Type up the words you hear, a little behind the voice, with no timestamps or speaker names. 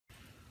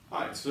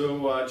Alright,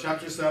 so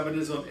chapter 7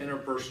 is on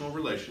interpersonal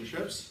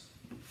relationships,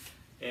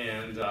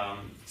 and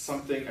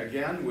something,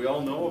 again, we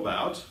all know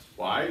about.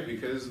 Why?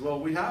 Because, well,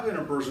 we have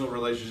interpersonal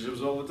relationships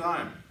all the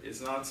time.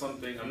 It's not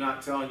something, I'm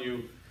not telling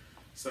you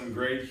some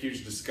great,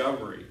 huge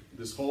discovery.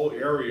 This whole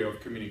area of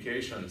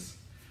communications,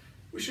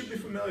 we should be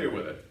familiar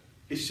with it.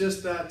 It's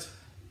just that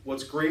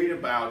what's great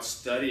about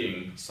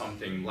studying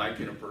something like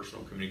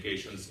interpersonal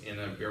communications in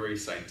a very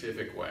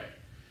scientific way,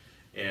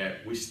 and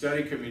we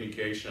study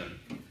communication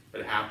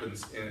that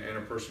happens in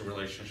interpersonal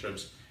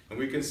relationships, and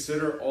we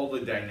consider all the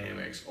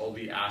dynamics, all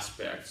the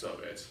aspects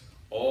of it,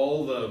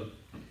 all the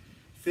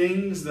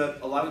things that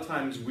a lot of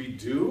times we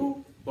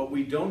do, but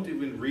we don't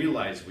even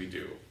realize we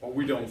do, or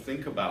we don't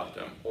think about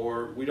them,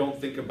 or we don't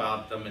think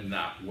about them in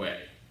that way,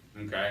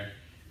 okay?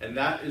 And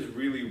that is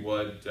really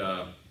what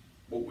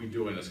we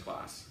do in this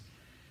class.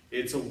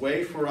 It's a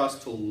way for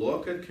us to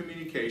look at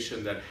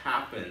communication that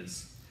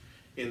happens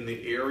in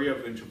the area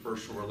of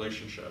interpersonal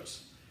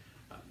relationships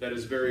that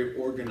is very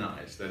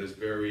organized, that is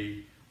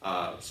very,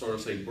 sort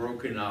of say,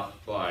 broken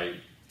up by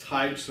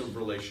types of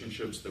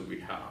relationships that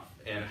we have,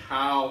 and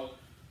how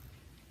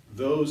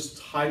those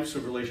types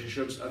of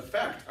relationships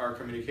affect our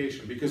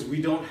communication, because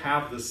we don't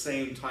have the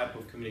same type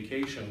of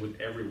communication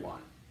with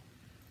everyone.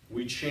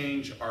 We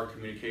change our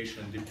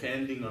communication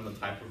depending on the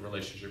type of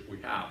relationship we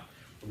have.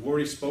 We've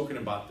already spoken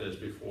about this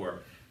before.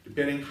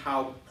 Depending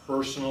how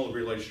personal the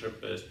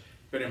relationship is,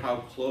 depending how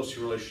close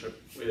your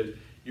relationship is,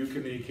 you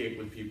communicate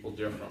with people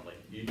differently.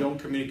 You don't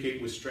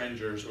communicate with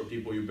strangers or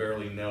people you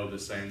barely know the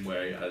same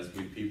way as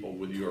with people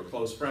with your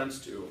close friends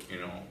too,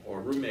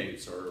 or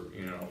roommates, or,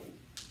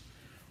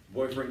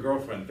 boyfriend,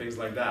 girlfriend, things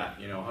like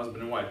that,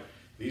 husband and wife.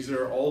 These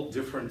are all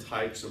different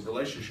types of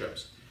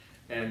relationships.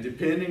 And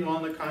depending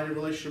on the kind of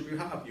relationship you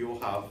have,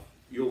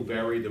 you'll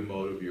vary the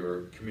mode of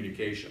your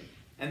communication.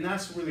 And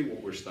that's really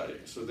what we're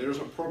studying. So there's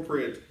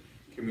appropriate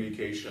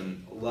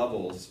communication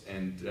levels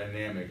and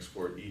dynamics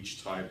for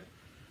each type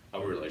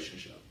of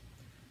relationship.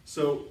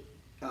 So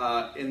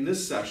in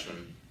this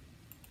session,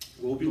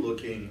 we'll be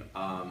looking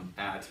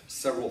at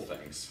several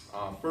things.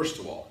 First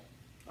of all,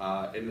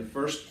 in the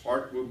first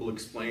part, we will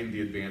explain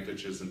the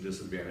advantages and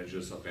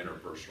disadvantages of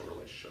interpersonal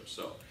relationships.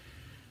 So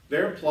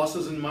there are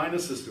pluses and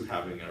minuses to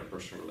having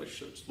interpersonal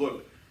relationships.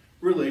 Look,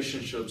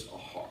 relationships are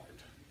hard,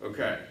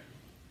 okay?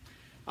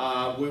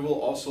 We will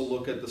also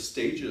look at the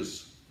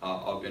stages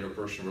of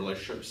interpersonal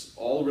relationships.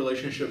 All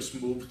relationships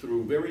move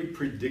through very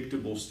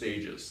predictable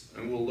stages,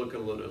 and we'll look a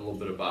little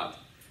bit about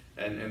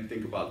and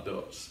think about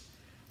those.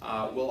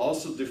 We'll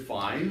also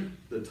define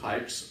the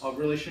types of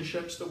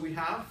relationships that we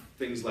have,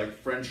 things like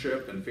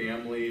friendship and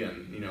family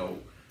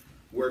and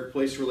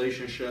workplace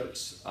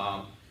relationships,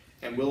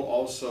 and we'll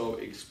also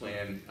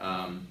explain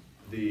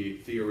the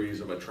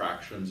theories of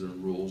attractions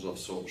and rules of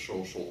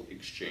social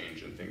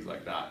exchange and things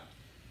like that.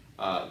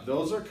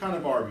 Those are kind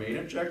of our main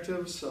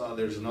objectives.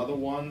 There's another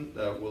one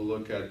that we'll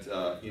look at,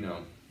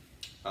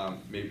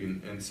 maybe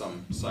in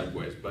some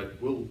sideways,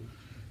 but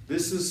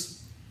this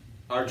is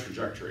our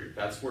trajectory.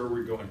 That's where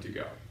we're going to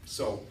go.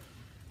 So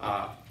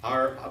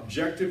our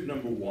objective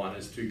number one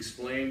is to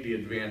explain the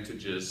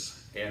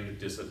advantages and the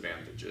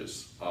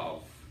disadvantages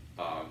of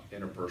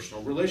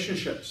interpersonal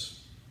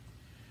relationships.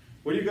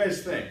 What do you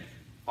guys think?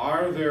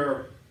 Are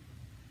there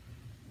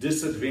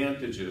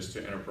disadvantages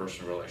to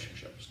interpersonal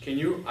relationships?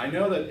 I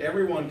know that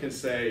everyone can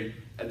say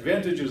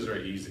advantages are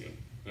easy,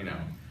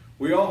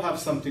 We all have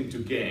something to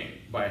gain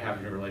by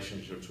having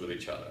relationships with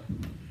each other.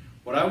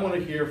 What I want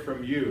to hear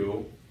from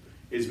you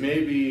is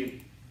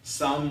maybe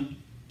some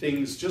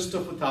things just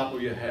off the top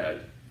of your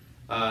head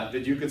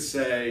that you could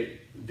say,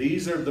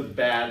 these are the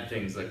bad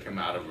things that come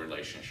out of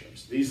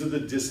relationships. These are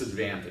the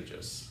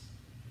disadvantages.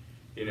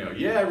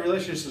 Yeah,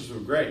 relationships are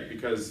great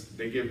because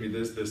they give me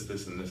this, this,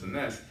 this, and this, and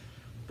this.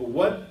 But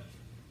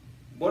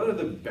what are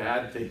the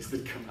bad things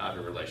that come out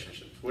of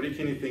relationships?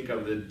 Can you think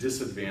of the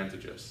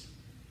disadvantages?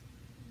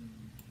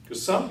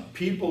 Because some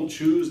people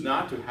choose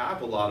not to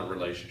have a lot of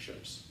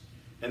relationships.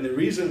 And the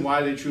reason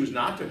why they choose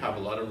not to have a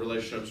lot of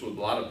relationships with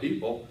a lot of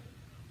people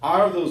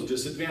are those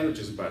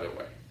disadvantages, by the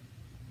way.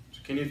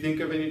 So can you think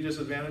of any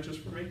disadvantages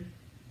for me?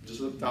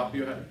 Just at the top of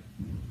your head.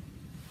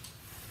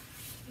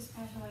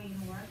 Especially in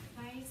the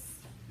workplace,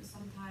 you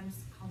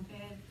sometimes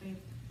compete with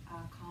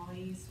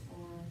colleagues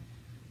or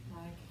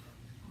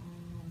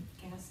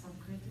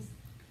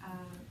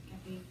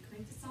get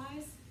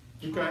criticized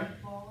by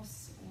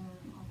boss or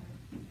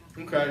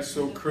other. Okay,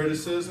 so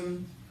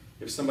criticism,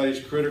 if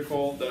somebody's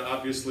critical, that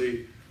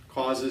obviously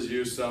causes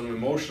you some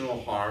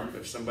emotional harm.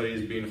 If somebody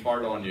is being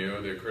hard on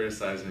you, they're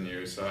criticizing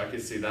you. So I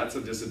can see that's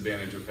a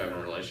disadvantage of having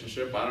a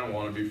relationship. I don't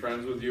want to be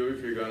friends with you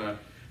if you're going to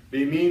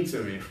be mean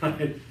to me,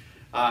 right?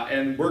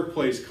 And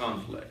workplace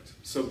conflict.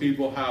 So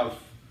people have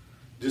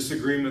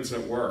disagreements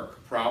at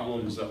work,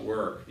 problems at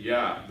work.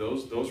 Yeah,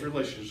 those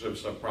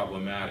relationships are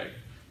problematic.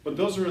 But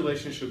those are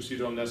relationships you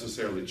don't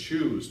necessarily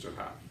choose to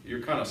have.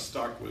 You're kind of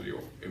stuck with your,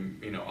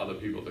 other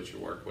people that you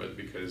work with,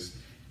 because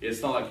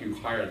it's not like you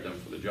hired them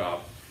for the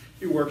job.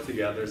 You work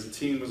together as a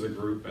team, as a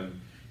group,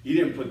 and you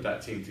didn't put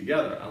that team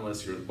together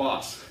unless you're the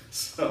boss.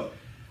 So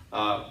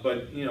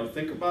But you know,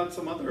 think about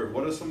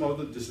what are some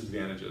other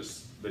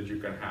disadvantages that you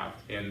can have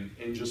in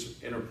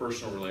just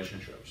interpersonal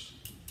relationships,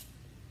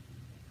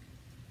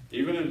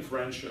 even in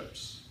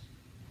friendships,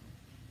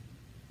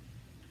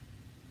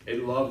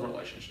 in love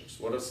relationships.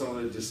 What are some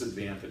of the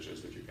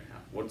disadvantages that you can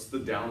have? What's the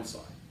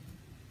downside?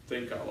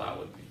 Think out loud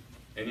with me.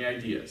 Any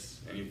ideas?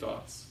 Any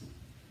thoughts?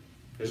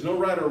 There's no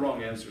right or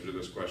wrong answer to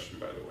this question,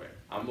 by the way.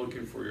 I'm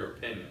looking for your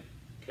opinion,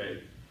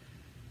 okay?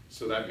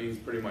 So that means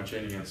pretty much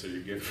any answer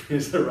you give me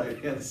is the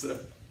right answer.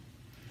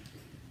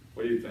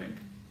 What do you think?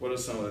 What are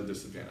some of the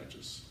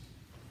disadvantages?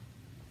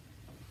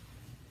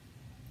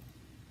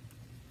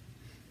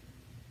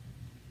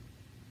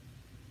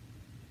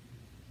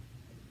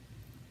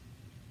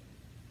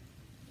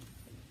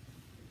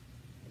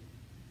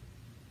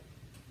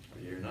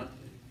 You're not.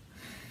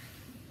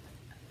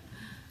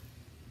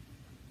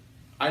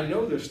 I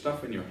know there's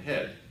stuff in your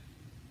head.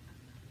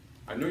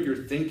 I know you're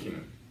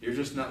thinking. You're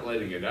just not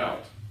letting it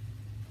out.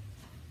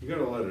 You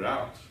gotta let it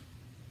out.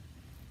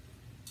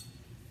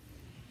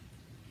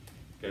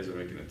 You guys are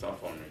making it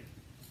tough on me.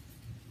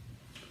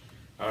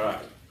 All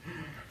right.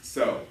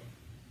 So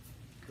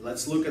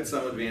let's look at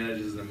some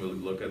advantages, and we'll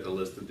look at the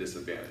list of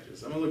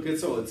disadvantages. I'm gonna look at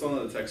it's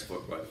on the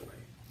textbook, by the way,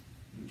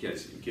 in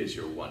case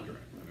you're wondering.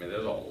 I mean,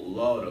 there's a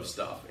lot of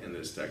stuff in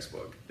this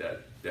textbook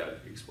that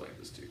explains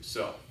this to you.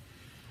 So,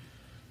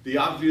 the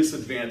obvious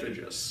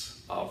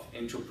advantages of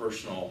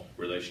interpersonal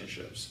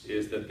relationships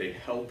is that they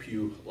help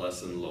you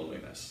lessen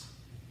loneliness.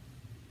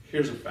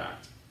 Here's a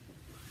fact.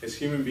 As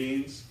human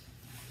beings,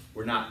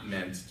 we're not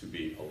meant to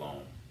be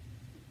alone.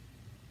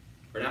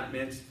 We're not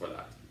meant for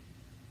that.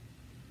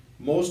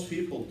 Most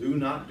people do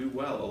not do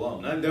well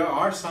alone. Now, there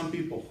are some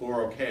people who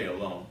are okay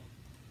alone,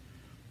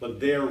 but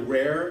they're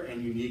rare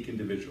and unique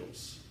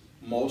individuals.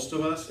 Most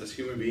of us as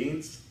human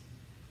beings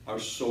are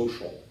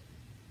social.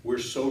 We're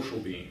social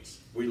beings.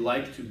 We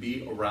like to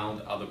be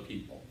around other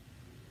people.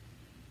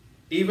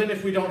 Even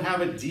if we don't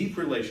have a deep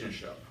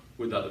relationship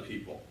with other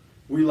people,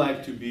 we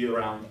like to be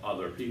around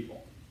other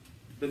people.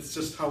 That's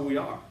just how we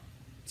are.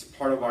 It's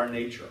part of our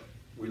nature.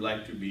 We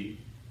like to be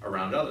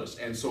around others.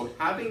 And so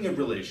having a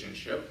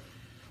relationship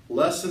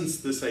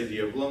lessens this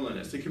idea of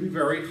loneliness. It can be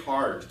very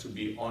hard to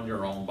be on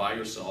your own, by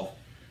yourself,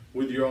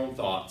 with your own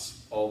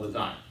thoughts all the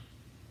time.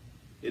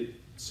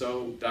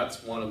 So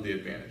that's one of the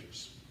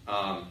advantages.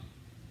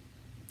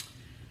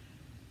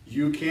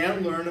 You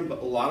can learn a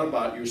lot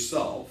about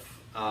yourself,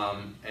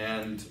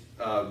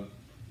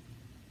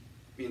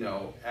 you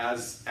know,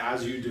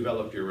 as you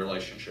develop your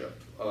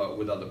relationship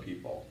with other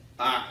people.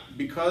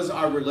 Because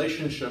our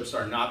relationships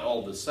are not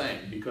all the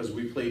same, because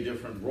we play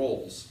different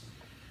roles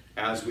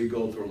as we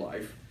go through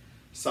life.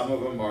 Some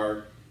of them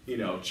are, you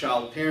know,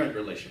 child-parent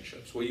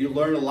relationships, where you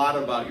learn a lot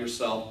about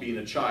yourself being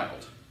a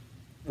child.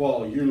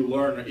 Well, you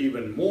learn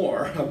even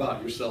more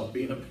about yourself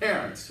being a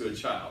parent to a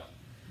child.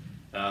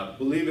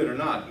 Believe it or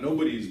not,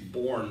 nobody's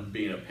born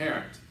being a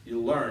parent.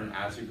 You learn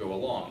as you go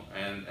along,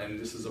 and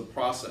this is a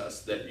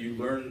process that you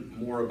learn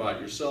more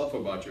about yourself,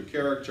 about your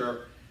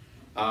character,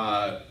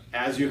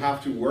 as you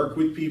have to work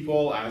with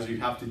people, as you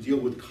have to deal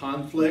with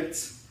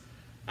conflicts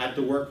at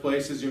the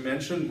workplace. As you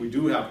mentioned, we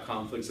do have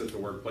conflicts at the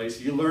workplace.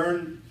 You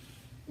learn,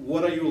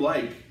 what are you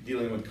like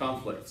dealing with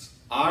conflicts?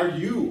 Are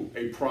you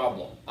a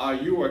problem? Are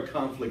you a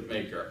conflict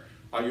maker?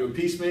 Are you a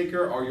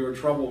peacemaker? Are you a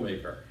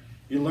troublemaker?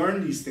 You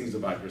learn these things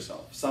about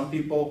yourself. Some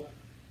people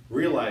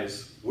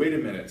realize, wait a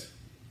minute,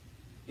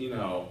 you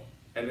know,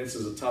 and this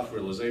is a tough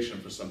realization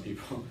for some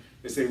people.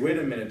 They say, wait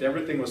a minute,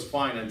 everything was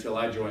fine until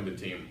I joined the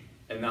team,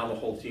 and now the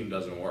whole team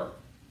doesn't work.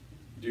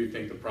 Do you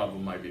think the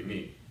problem might be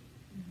me?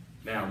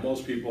 Now,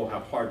 most people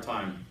have a hard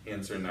time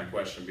answering that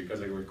question because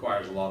it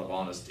requires a lot of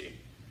honesty.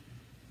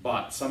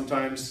 But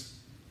sometimes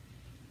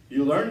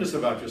you learn this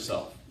about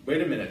yourself.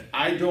 Wait a minute,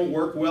 I don't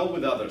work well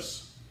with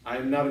others. I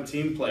am not a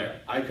team player.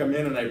 I come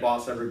in and I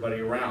boss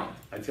everybody around.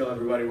 I tell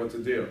everybody what to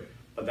do.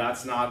 But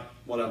that's not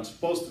what I'm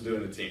supposed to do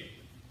in a team.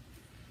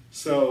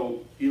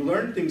 So you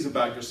learn things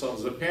about yourself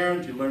as a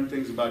parent. You learn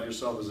things about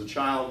yourself as a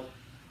child.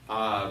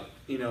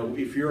 You know,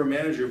 if you're a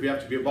manager, if you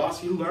have to be a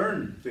boss, you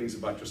learn things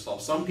about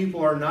yourself. Some people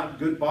are not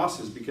good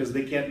bosses because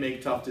they can't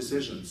make tough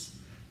decisions,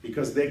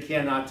 because they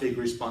cannot take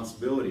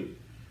responsibility.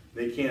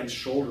 They can't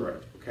shoulder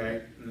it,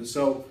 okay? And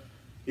so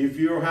if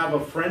you have a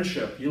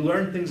friendship, you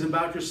learn things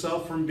about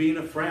yourself from being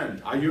a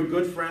friend. Are you a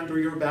good friend or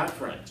you're a bad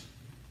friend?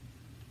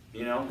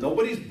 You know,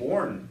 nobody's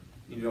born,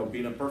 you know,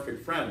 being a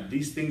perfect friend.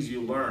 These things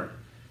you learn.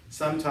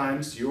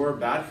 Sometimes you're a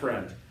bad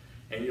friend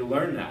and you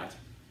learn that.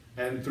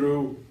 And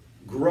through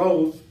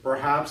growth,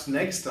 perhaps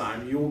next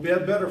time you will be a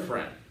better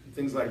friend,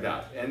 things like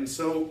that. And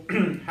so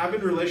having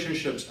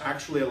relationships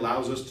actually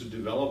allows us to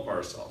develop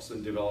ourselves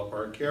and develop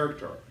our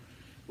character.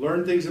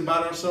 Learn things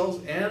about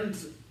ourselves and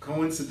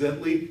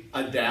coincidentally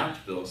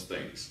adapt those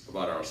things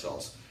about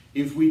ourselves.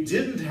 If we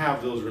didn't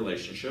have those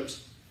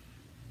relationships,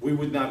 we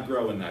would not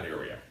grow in that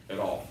area at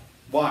all.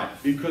 Why?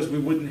 Because we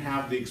wouldn't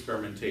have the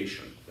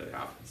experimentation that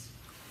happens.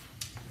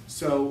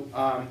 So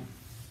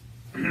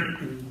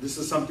this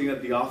is something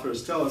that the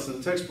authors tell us in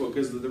the textbook,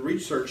 is that the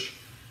research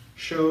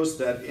shows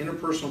that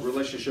interpersonal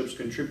relationships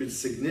contribute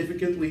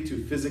significantly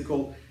to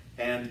physical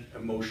and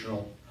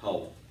emotional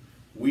health.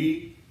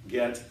 We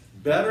get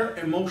better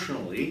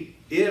emotionally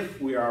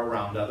if we are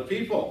around other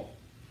people.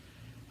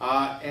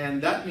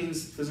 And that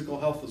means physical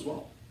health as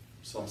well.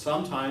 So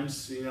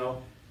sometimes, you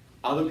know,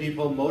 other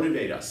people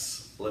motivate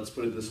us, let's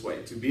put it this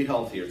way, to be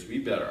healthier, to be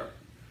better.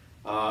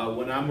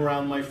 When I'm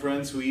around my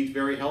friends who eat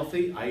very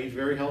healthy, I eat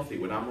very healthy.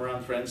 When I'm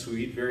around friends who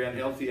eat very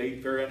unhealthy, I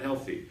eat very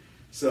unhealthy.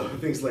 So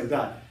things like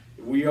that.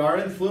 We are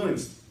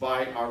influenced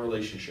by our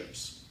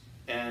relationships.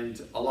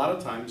 And a lot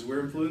of times we're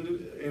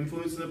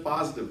influenced in a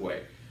positive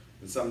way.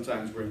 And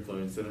sometimes we're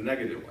influenced in a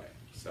negative way.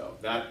 So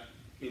that,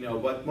 you know,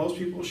 but most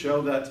people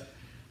show that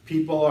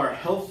people are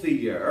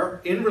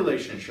healthier in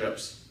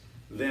relationships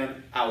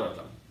than out of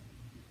them.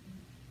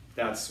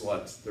 That's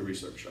what the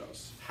research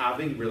shows.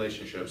 Having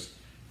relationships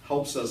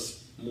helps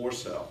us more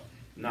so.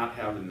 Not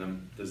having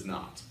them does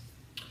not.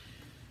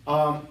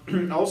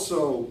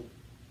 Also,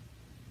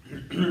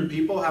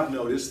 people have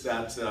noticed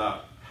that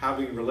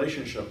having a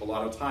relationship a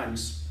lot of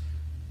times,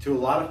 to a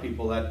lot of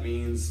people, that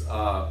means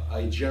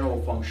a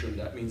general function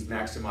that means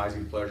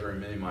maximizing pleasure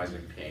and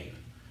minimizing pain.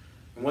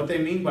 And what they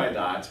mean by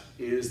that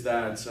is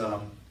that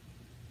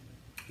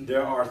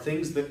there are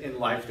things that in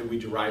life that we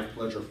derive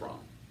pleasure from.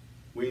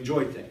 We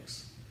enjoy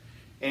things.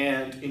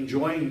 And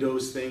enjoying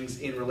those things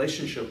in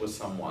relationship with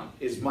someone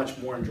is much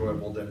more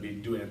enjoyable than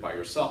doing it by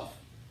yourself.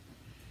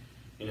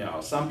 You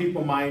know, some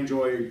people might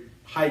enjoy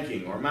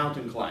hiking or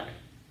mountain climbing.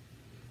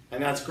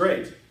 And that's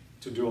great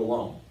to do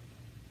alone.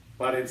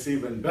 But it's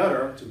even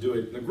better to do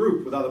it in a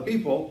group with other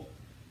people,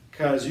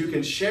 because you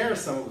can share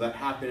some of that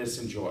happiness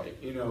and joy.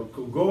 You know,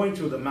 going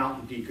to the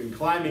mountain peak and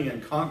climbing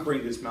and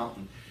conquering this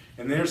mountain.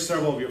 And there's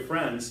several of your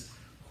friends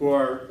who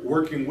are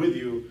working with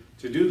you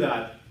to do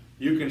that.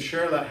 You can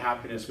share that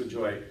happiness with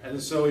joy.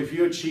 And so if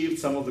you achieved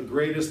some of the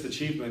greatest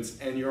achievements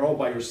and you're all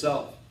by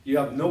yourself, you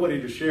have nobody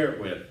to share it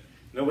with,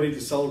 nobody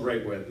to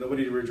celebrate with,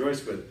 nobody to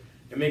rejoice with,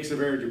 it makes it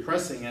very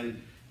depressing.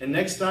 And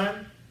next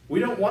time, we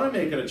don't want to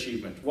make an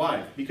achievement.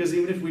 Why? Because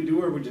even if we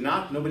do or we do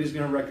not, nobody's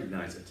going to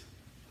recognize it.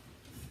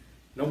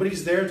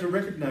 Nobody's there to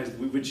recognize that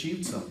we've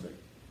achieved something.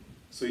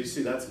 So you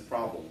see, that's a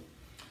problem.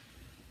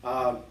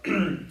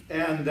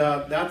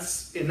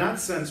 That's, in that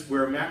sense,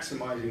 we're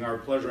maximizing our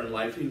pleasure in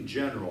life in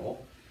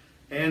general,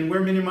 and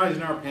we're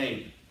minimizing our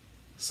pain.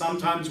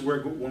 Sometimes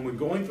when we're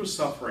going through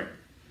suffering,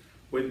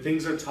 when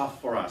things are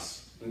tough for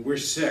us, when we're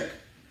sick,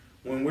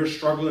 when we're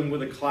struggling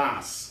with a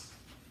class,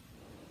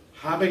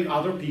 having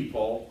other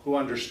people who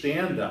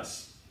understand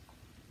us,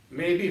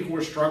 maybe who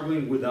are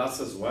struggling with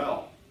us as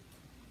well,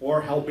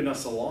 or helping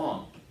us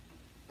along,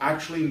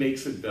 actually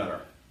makes it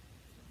better.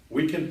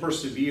 We can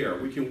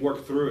persevere, we can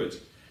work through it,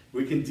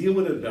 we can deal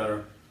with it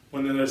better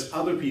when there's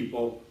other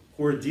people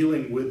who are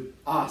dealing with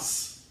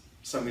us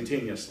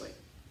simultaneously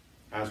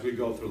as we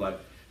go through life.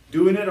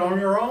 Doing it on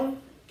your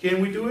own, can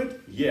we do it?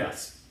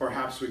 Yes,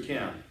 perhaps we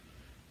can.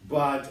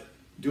 But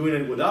doing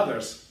it with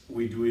others,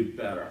 we do it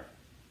better.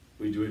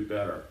 We do it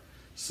better.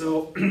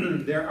 So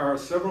there are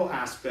several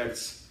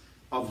aspects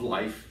of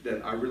life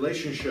that our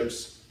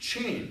relationships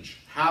change.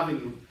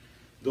 Having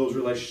those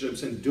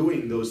relationships and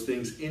doing those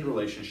things in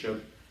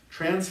relationship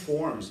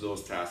transforms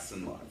those tasks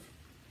in life.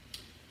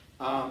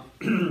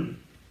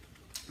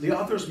 The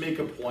authors make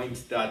a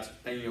point that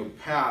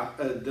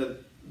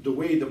the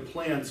way the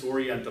plants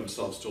orient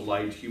themselves to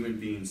light, human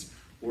beings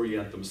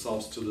orient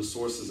themselves to the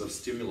sources of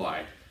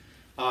stimuli.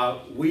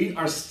 We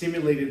are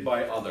stimulated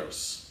by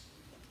others.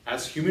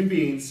 As human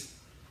beings,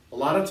 a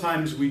lot of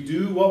times we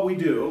do what we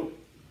do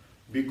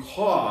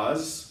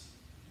because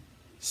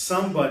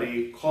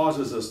somebody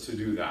causes us to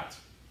do that.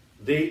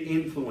 They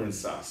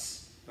influence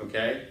us,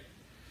 okay?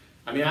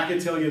 I mean, I can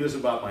tell you this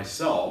about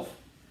myself.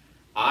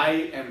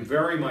 I am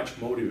very much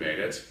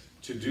motivated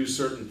to do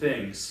certain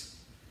things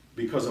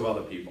because of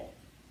other people,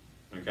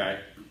 okay?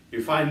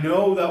 If I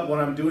know that what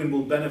I'm doing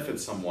will benefit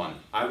someone,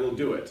 I will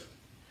do it.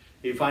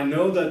 If I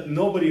know that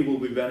nobody will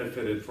be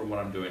benefited from what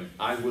I'm doing,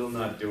 I will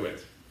not do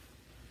it.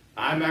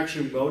 I'm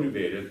actually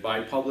motivated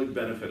by public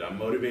benefit. I'm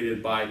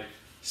motivated by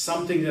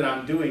something that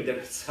I'm doing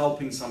that's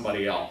helping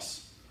somebody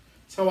else.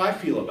 That's how I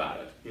feel about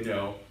it, you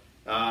know.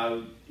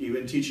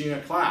 Even teaching a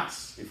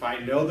class. If I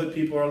know that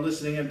people are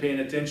listening and paying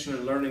attention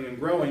and learning and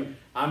growing,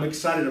 I'm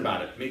excited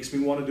about it. It makes me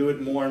want to do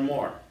it more and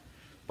more.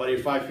 But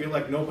if I feel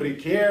like nobody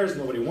cares,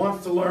 nobody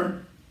wants to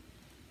learn,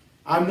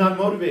 I'm not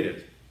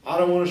motivated. I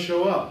don't want to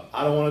show up.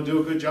 I don't want to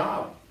do a good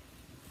job.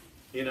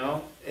 You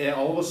know, and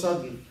all of a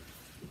sudden,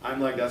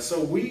 I'm like that.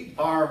 So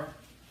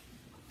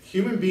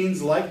human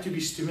beings like to be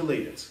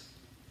stimulated.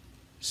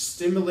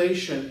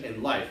 Stimulation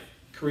in life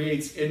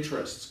creates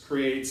interest,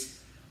 creates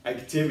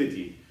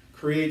activity,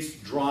 creates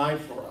drive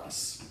for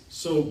us.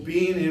 So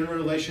being in a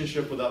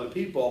relationship with other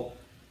people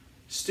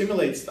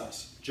stimulates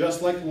us.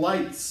 Just like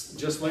lights,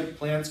 just like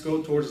plants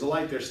go towards the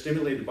light, they're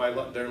stimulated by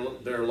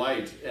their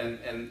light,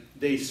 and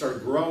they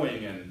start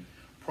growing and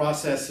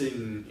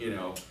processing, you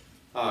know,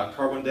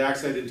 carbon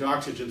dioxide into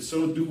oxygen.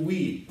 So do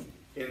we,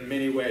 in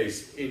many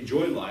ways,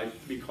 enjoy life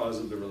because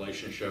of the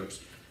relationships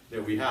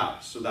that we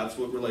have. So that's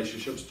what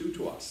relationships do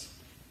to us.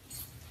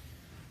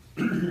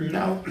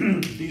 Now,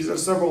 these are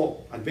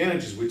several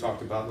advantages we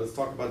talked about. Let's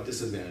talk about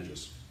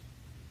disadvantages.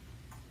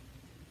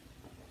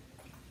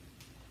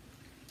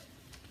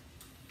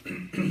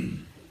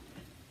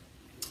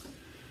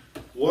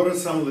 What are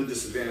some of the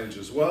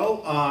disadvantages? Well,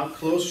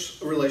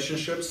 close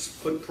relationships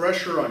put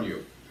pressure on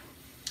you.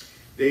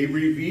 They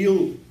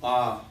reveal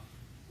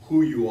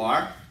who you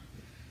are,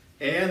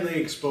 and they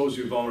expose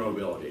your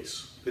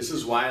vulnerabilities. This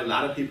is why a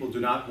lot of people do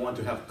not want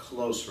to have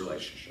close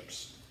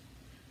relationships.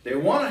 They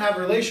want to have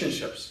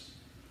relationships,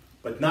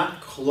 but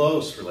not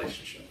close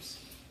relationships.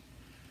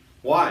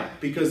 Why?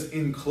 Because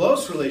in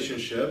close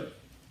relationship,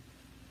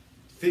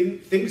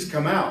 things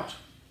come out.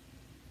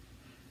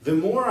 The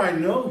more I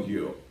know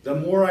you, the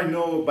more I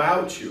know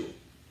about you,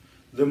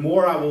 the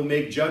more I will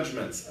make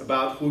judgments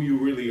about who you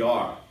really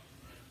are.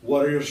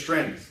 What are your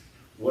strengths?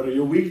 What are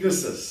your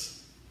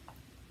weaknesses?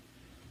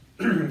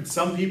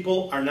 Some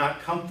people are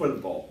not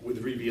comfortable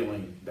with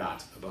revealing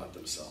that about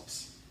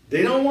themselves.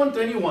 They don't want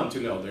anyone to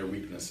know their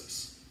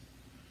weaknesses.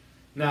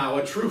 Now,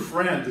 a true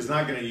friend is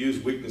not going to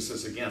use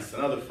weaknesses against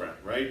another friend,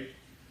 right?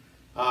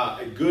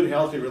 A good,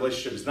 healthy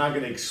relationship is not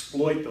going to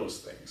exploit those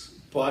things.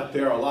 But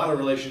there are a lot of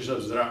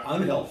relationships that are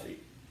unhealthy,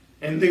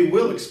 and they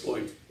will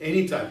exploit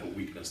any type of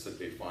weakness that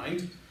they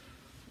find.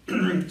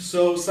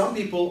 So some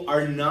people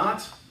are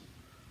not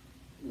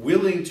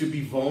willing to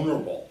be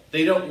vulnerable.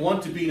 They don't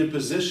want to be in a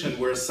position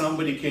where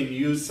somebody can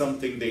use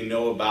something they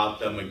know about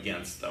them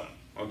against them,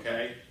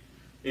 okay?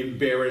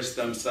 Embarrass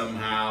them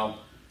somehow,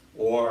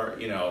 or,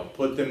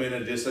 put them in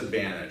a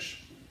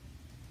disadvantage.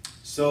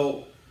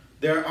 So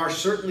there are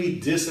certainly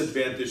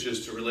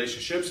disadvantages to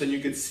relationships, and you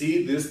could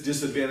see this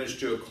disadvantage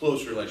to a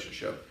close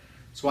relationship.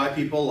 That's why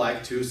people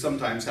like to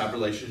sometimes have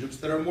relationships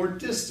that are more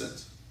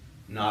distant,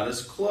 not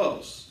as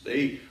close.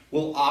 They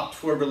will opt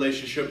for a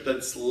relationship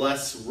that's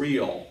less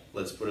real,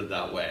 let's put it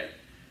that way,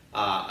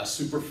 a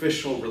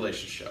superficial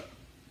relationship.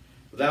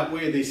 That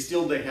way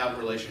they have a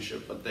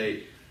relationship, but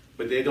they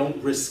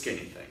don't risk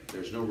anything.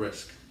 There's no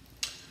risk.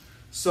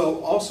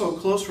 So also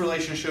close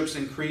relationships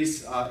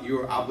increase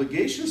your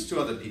obligations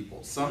to other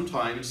people,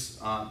 sometimes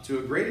to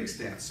a great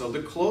extent. So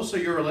the closer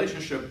your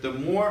relationship,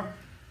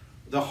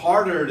 the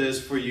harder it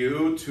is for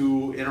you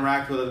to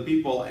interact with other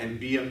people and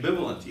be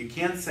ambivalent. You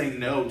can't say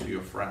no to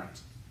your friend.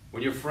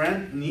 When your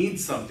friend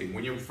needs something,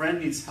 when your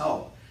friend needs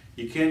help,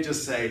 you can't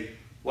just say,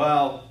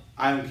 well,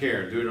 I don't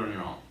care, do it on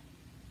your own.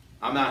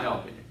 I'm not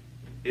helping you.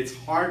 It's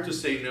hard to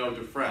say no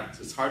to friends.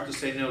 It's hard to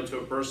say no to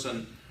a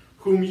person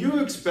whom you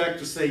expect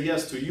to say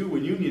yes to you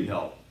when you need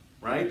help,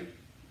 right?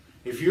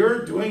 If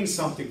you're doing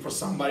something for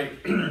somebody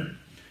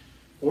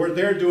or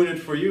they're doing it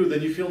for you,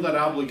 then you feel that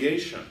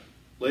obligation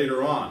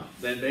later on.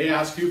 Then they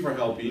ask you for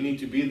help, you need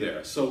to be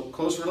there. So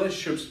close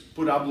relationships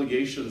put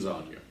obligations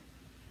on you.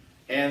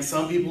 And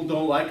some people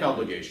don't like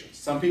obligations.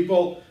 Some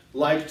people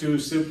like to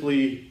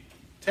simply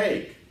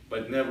take,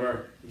 but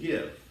never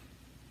give.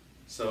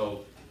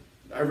 So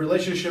a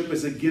relationship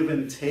is a give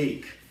and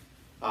take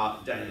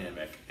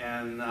dynamic,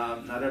 and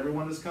not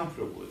everyone is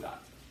comfortable with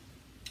that.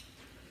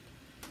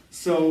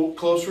 So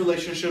close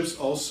relationships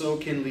also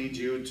can lead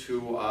you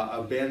to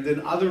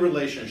abandon other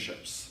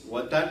relationships.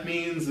 What that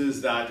means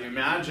is that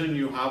imagine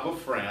you have a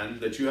friend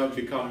that you have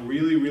become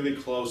really, really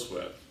close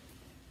with,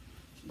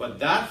 but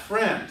that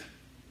friend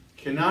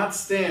cannot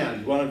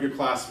stand one of your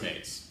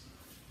classmates,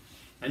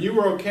 and you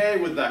were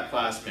okay with that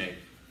classmate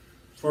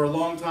for a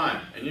long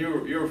time, and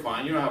you're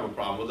fine, you don't have a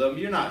problem with them,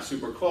 you're not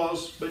super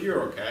close, but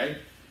you're okay.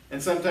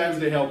 And sometimes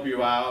they help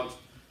you out,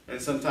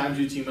 and sometimes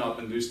you team up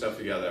and do stuff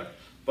together.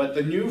 But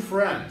the new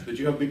friend that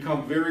you have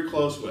become very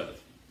close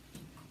with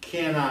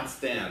cannot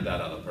stand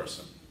that other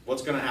person.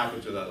 What's going to happen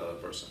to that other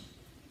person?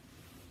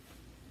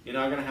 You're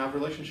not going to have a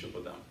relationship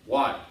with them.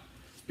 Why?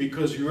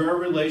 Because your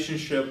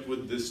relationship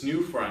with this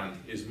new friend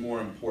is more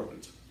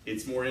important.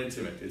 It's more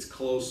intimate. It's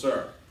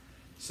closer.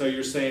 So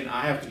you're saying,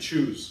 I have to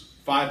choose.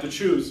 If I have to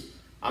choose,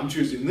 I'm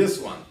choosing this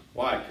one.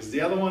 Why? Because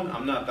the other one,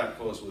 I'm not that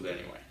close with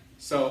anyway.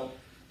 So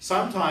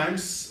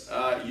sometimes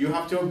you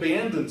have to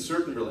abandon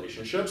certain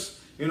relationships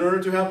in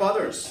order to help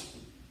others.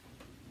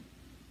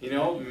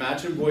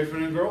 Imagine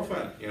boyfriend and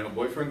girlfriend.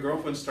 Boyfriend and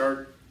girlfriend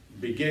start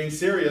getting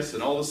serious,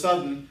 and all of a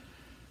sudden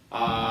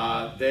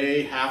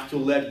they have to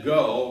let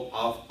go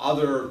of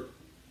other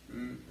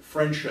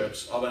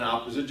friendships of an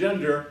opposite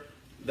gender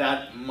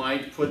that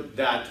might put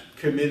that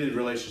committed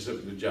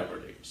relationship into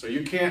jeopardy. So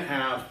you can't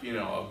have,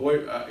 a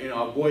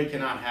boy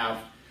cannot have,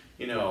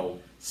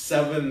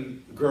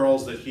 7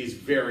 girls that he's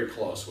very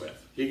close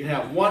with. He can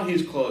have one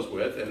he's close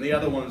with, and the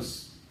other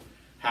ones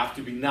have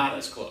to be not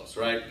as close,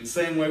 right? And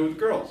same way with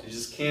girls. You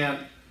just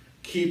can't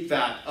keep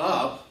that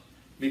up,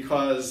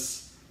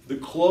 because the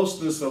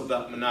closeness of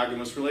that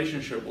monogamous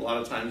relationship a lot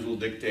of times will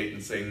dictate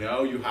and say,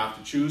 no, you have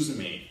to choose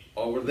me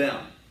over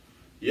them.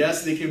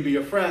 Yes, they can be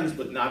your friends,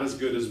 but not as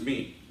good as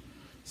me.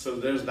 So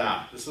there's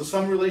that. So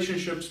some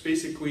relationships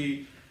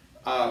basically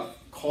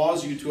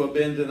cause you to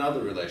abandon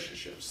other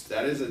relationships.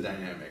 That is a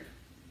dynamic.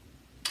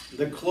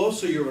 The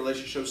closer your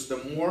relationships, the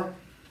more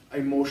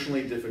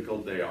emotionally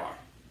difficult they are.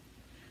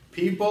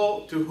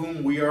 People to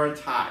whom we are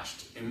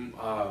attached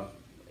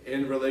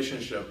in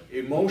relationship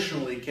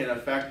emotionally can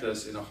affect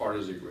us in a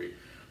hardest degree.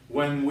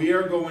 When we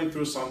are going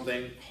through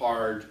something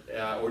hard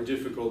or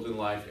difficult in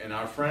life and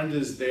our friend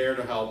is there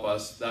to help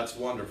us, that's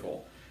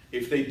wonderful.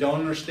 If they don't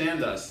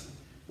understand us,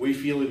 we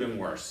feel even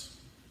worse.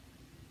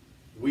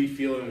 We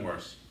feel even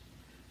worse.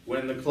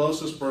 When the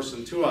closest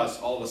person to us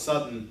all of a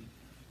sudden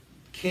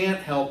can't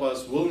help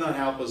us, will not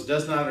help us,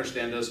 does not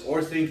understand us,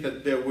 or think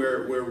that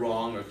we're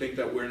wrong, or think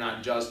that we're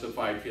not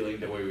justified feeling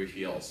the way we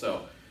feel.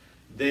 So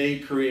they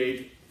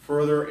create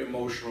further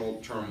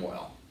emotional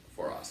turmoil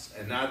for us.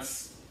 And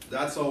that's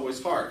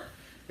always hard.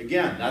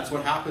 Again, that's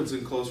what happens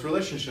in close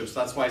relationships.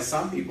 That's why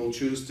some people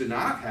choose to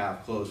not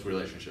have close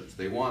relationships.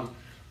 They want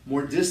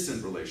more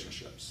distant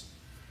relationships.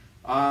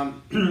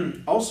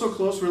 Also,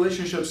 close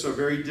relationships are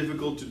very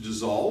difficult to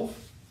dissolve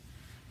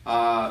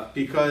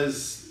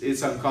because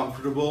it's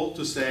uncomfortable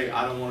to say,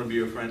 I don't want to be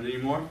your friend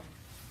anymore.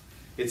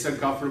 It's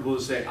uncomfortable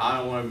to say, I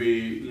don't want to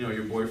be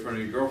your boyfriend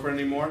or your girlfriend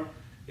anymore.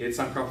 It's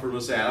uncomfortable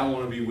to say, I don't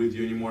want to be with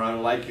you anymore, I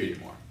don't like you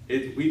anymore.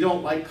 We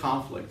don't like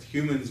conflict.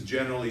 Humans,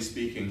 generally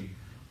speaking,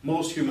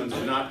 most humans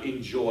do not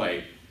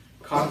enjoy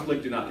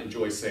conflict, do not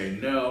enjoy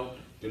saying no,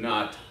 do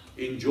not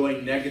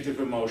enjoy negative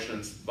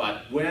emotions.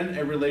 But when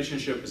a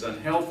relationship is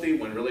unhealthy,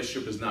 when a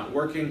relationship is not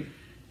working,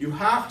 you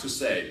have to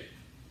say,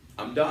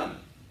 I'm done.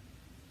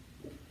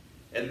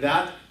 And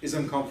that is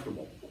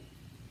uncomfortable.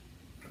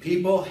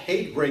 People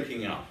hate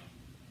breaking up.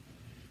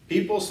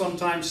 People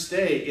sometimes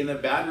stay in a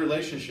bad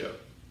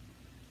relationship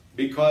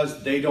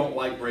because they don't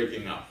like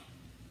breaking up.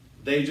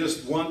 They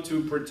just want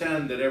to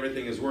pretend that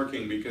everything is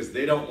working because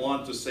they don't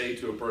want to say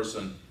to a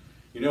person,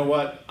 you know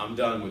what, I'm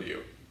done with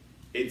you.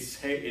 It's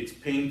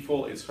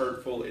painful, it's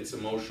hurtful, it's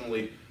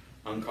emotionally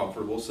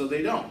uncomfortable, so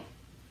they don't.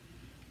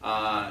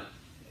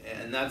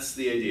 And that's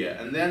the idea.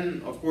 And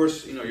then, of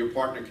course, your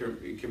partner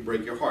can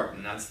break your heart,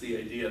 and that's the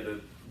idea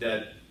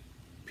that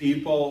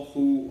people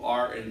who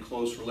are in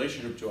close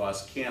relationship to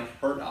us can't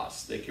hurt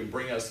us. They can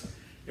bring us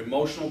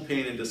emotional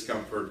pain and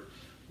discomfort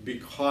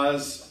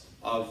because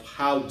of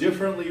how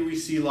differently we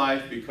see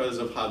life, because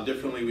of how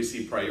differently we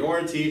see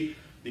priority,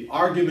 the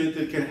argument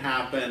that can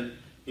happen,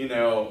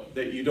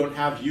 that you don't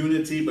have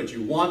unity, but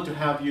you want to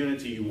have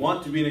unity, you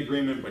want to be in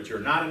agreement, but you're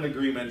not in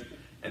agreement,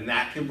 and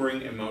that can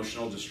bring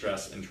emotional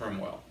distress and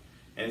turmoil.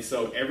 And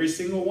so every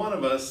single one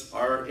of us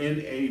are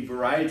in a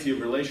variety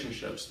of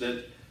relationships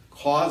that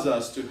cause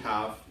us to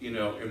have,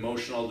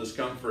 emotional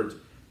discomfort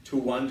to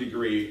one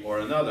degree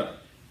or another.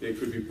 It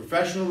could be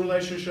professional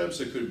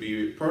relationships, it could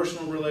be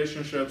personal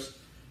relationships,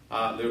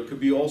 there could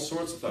be all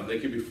sorts of them. They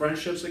could be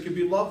friendships, they could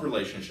be love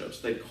relationships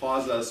that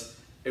cause us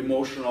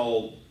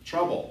emotional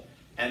trouble.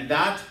 And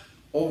that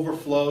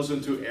overflows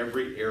into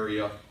every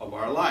area of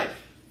our life.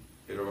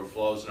 It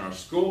overflows in our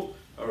school,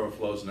 it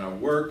overflows in our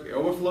work, it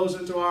overflows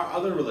into our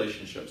other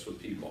relationships with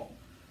people.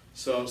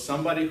 So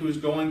somebody who's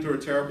going through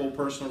a terrible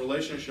personal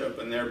relationship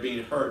and they're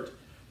being hurt,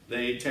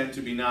 they tend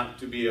to be not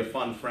to be a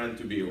fun friend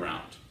to be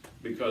around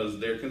because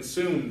they're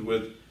consumed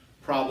with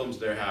problems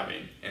they're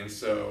having. And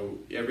so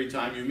every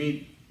time you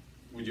meet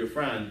with your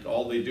friend,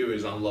 all they do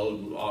is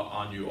unload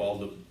on you all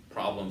the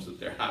problems that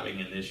they're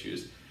having and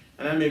issues.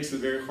 And that makes it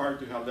very hard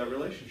to have that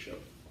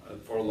relationship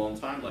for a long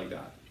time like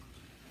that.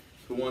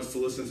 Who wants to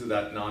listen to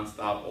that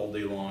nonstop all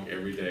day long,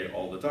 every day,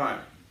 all the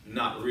time?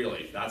 Not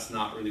really. That's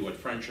not really what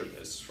friendship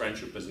is.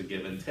 Friendship is a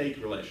give and take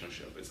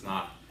relationship. It's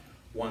not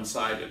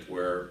one-sided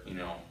where,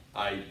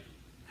 I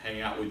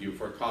hang out with you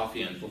for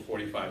coffee and for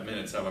 45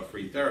 minutes have a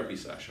free therapy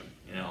session,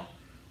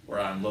 where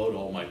I unload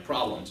all my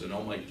problems and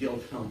all my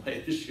guilt and all my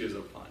issues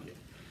upon you.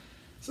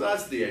 So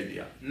that's the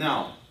idea.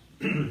 Now,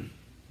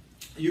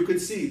 you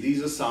could see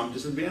these are some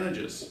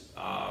disadvantages.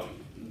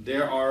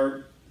 There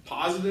are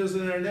positives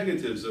and there are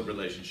negatives of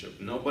relationship.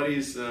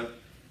 Nobody's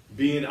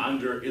being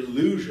under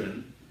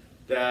illusion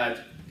that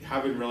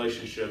having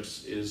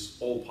relationships is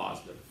all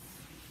positive.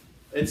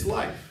 It's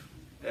life.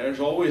 There's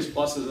always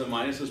pluses and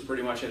minuses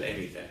pretty much at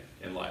anything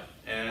in life.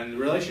 And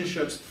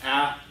relationships,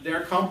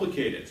 they're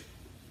complicated.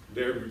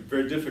 They're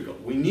very difficult.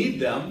 We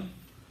need them,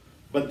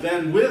 but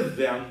then with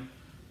them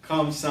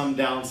come some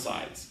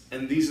downsides.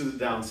 And these are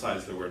the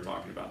downsides that we're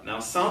talking about. Now,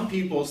 some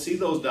people see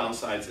those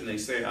downsides and they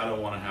say, I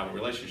don't want to have a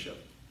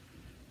relationship.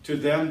 To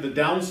them, the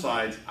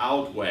downsides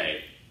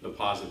outweigh the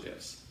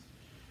positives.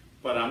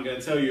 But I'm going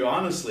to tell you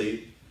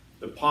honestly,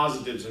 the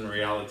positives in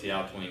reality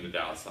outweigh the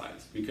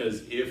downsides.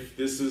 Because if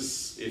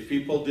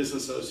people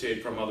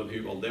disassociate from other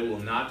people, they will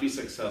not be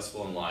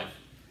successful in life.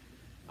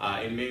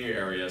 In many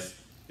areas,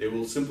 they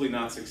will simply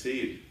not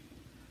succeed.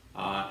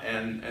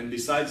 And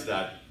besides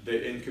that,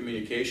 in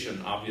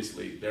communication,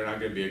 obviously, they're not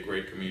going to be a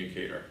great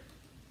communicator.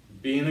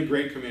 Being a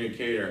great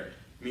communicator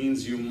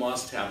means you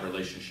must have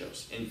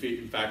relationships.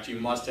 In fact, you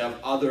must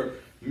have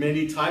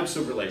many types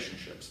of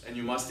relationships, and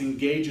you must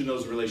engage in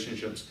those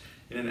relationships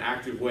in an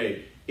active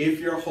way if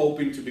you're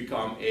hoping to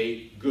become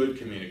a good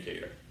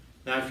communicator.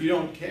 Now, if you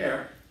don't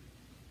care,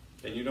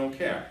 then you don't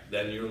care.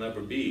 Then you'll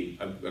never be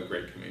a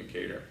great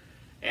communicator.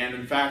 And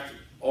in fact,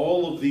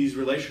 all of these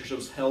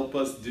relationships help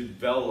us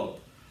develop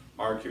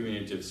our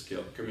communicative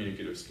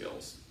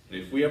skills. And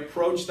if we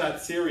approach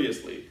that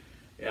seriously,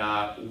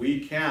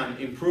 we can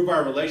improve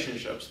our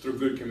relationships through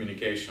good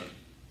communication,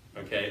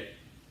 okay?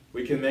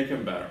 We can make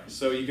them better.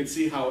 So you can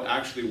see how it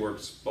actually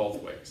works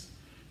both ways.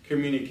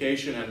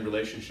 Communication and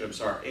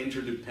relationships are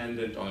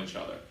interdependent on each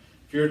other.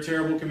 If you're a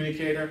terrible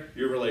communicator,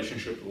 your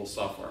relationship will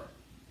suffer.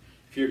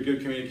 If you're a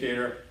good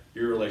communicator,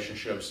 your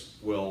relationships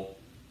will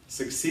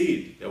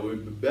succeed. They will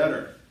be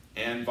better,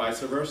 and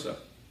vice versa.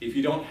 If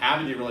you don't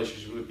have any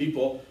relationship with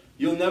people,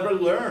 you'll never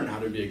learn how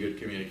to be a good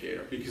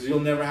communicator because you'll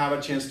never have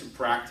a chance to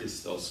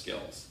practice those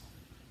skills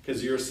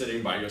because you're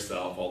sitting by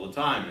yourself all the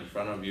time in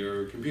front of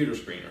your computer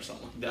screen or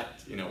something like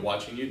that, you know,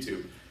 watching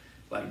YouTube.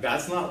 Like,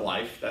 that's not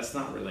life, that's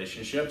not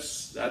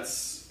relationships,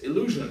 that's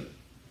illusion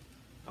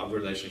of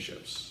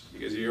relationships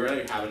because you're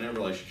already having a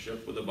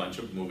relationship with a bunch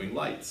of moving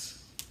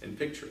lights and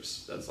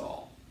pictures, that's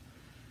all.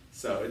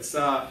 So it's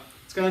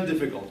kind of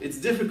difficult. It's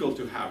difficult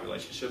to have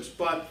relationships,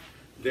 but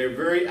they're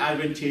very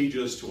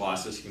advantageous to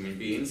us as human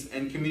beings,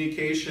 and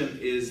communication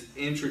is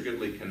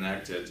intricately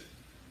connected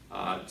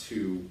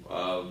to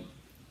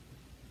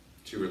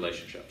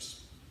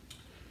relationships.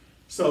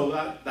 So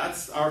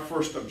that's our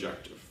first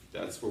objective.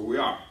 That's where we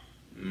are.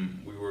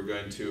 We were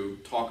going to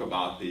talk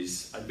about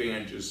these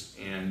advantages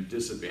and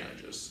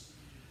disadvantages.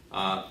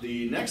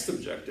 The next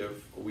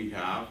objective we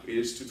have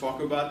is to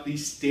talk about the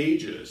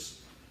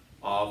stages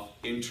of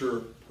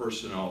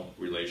interpersonal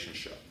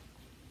relationship.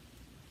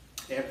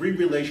 Every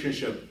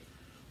relationship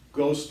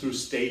goes through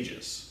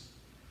stages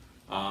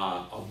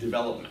of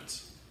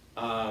development.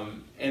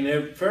 And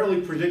they're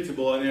fairly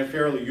predictable and they're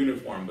fairly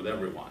uniform with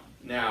everyone.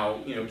 Now,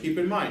 you know, keep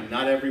in mind,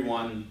 not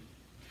everyone's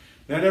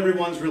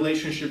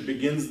relationship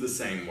begins the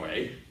same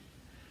way.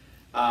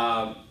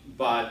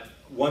 But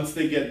once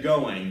they get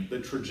going, the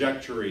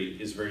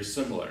trajectory is very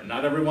similar.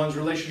 Not everyone's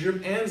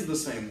relationship ends the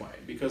same way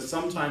because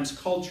sometimes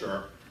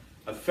culture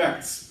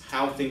affects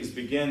how things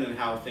begin and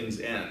how things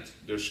end.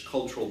 There's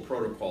cultural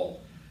protocol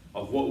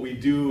of what we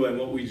do and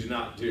what we do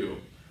not do.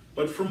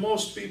 But for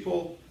most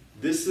people,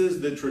 this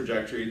is the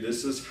trajectory,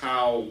 this is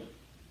how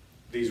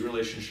these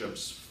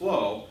relationships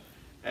flow.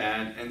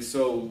 And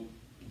so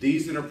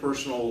these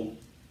interpersonal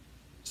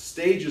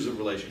stages of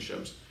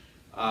relationships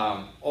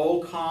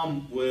all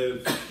come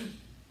with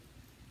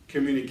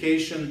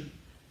communication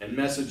and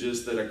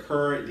messages that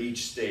occur at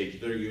each stage.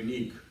 They're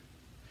unique.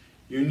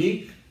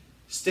 Unique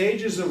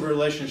stages of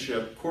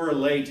relationship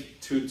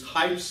correlate to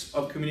types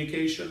of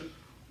communication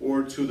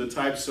or to the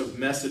types of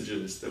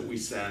messages that we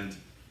send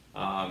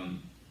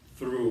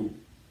through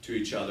to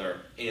each other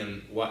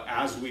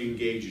as we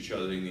engage each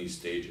other in these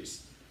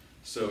stages.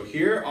 So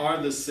here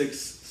are the 6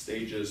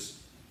 stages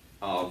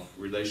of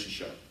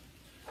relationship.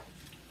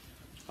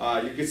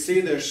 You can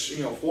see there's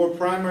 4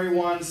 primary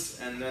ones,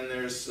 and then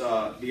there's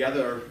the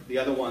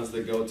other ones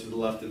that go to the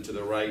left and to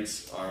the right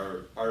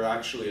are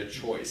actually a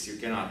choice. You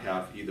cannot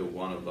have either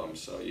one of them.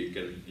 So you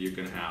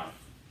can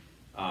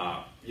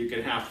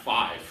have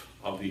 5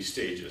 of these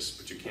stages,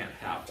 but you can't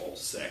have all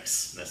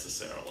 6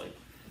 necessarily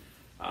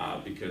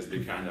because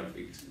they kind of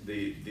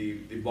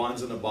the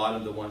ones on the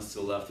bottom, the ones to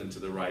the left and to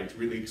the right,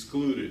 really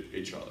excluded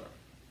each other.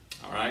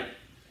 All right.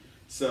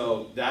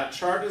 So that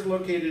chart is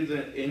located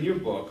in your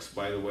books,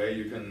 by the way.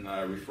 You can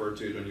refer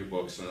to it in your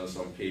books, and it's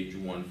on page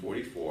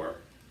 144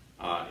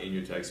 in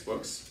your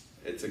textbooks.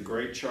 It's a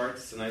great chart.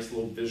 It's a nice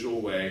little visual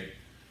way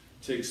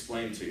to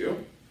explain to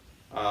you.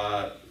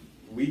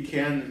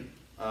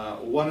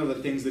 One of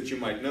the things that you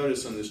might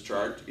notice on this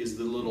chart is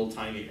the little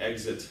tiny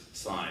exit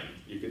sign.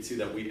 You can see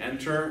that we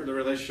enter the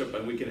relationship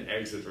and we can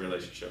exit the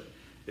relationship.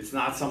 It's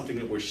not something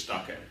that we're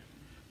stuck in.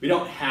 We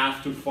don't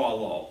have to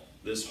follow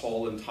this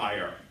whole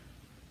entire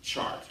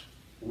chart.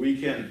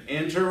 We can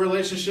enter a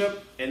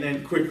relationship and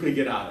then quickly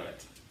get out of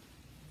it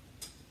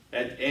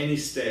at any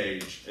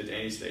stage.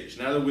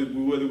 Now,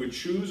 whether we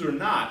choose or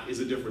not is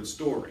a different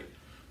story.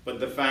 But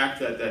the fact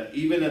that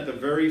even at the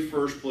very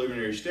first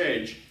preliminary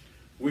stage,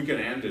 we can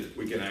end it,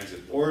 we can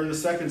exit. Or in the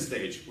second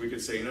stage, we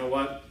could say, you know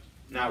what,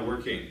 not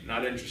working,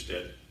 not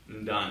interested,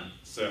 and done.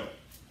 So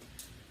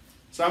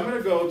I'm going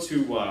to go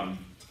to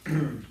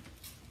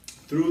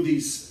through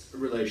these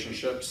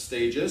relationship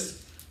stages.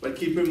 But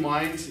keep in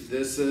mind,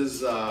 this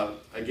is,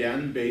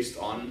 again, based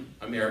on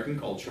American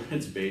culture.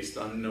 It's based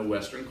on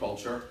Western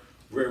culture,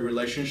 where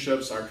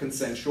relationships are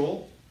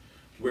consensual,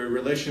 where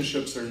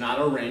relationships are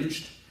not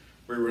arranged,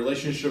 where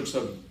relationships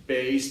are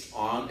based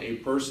on a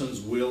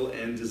person's will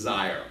and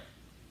desire.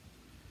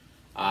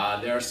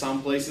 There are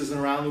some places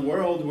around the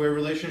world where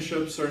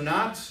relationships are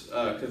not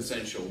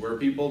consensual, where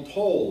people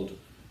told,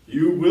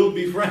 you will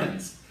be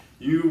friends,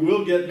 you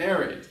will get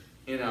married,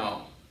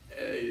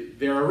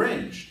 they're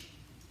arranged.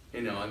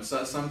 And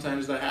so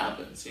sometimes that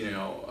happens,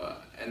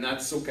 and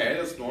that's okay,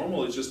 that's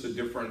normal, it's just a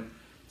different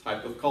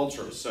type of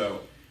culture.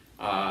 So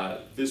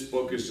this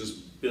book is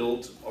just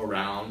built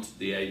around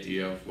the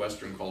idea of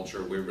Western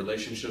culture where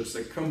relationships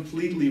are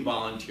completely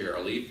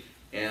voluntarily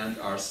and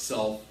are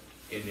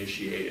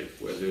self-initiated,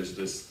 where there's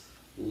this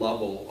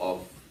level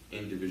of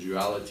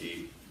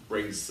individuality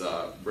brings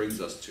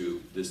us to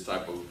this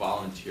type of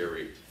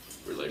voluntary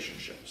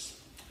relationships.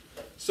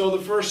 So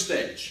the first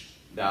stage,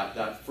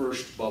 that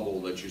first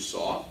bubble that you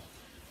saw,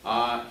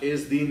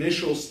 is the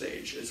initial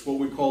stage. It's what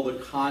we call the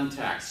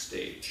contact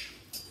stage.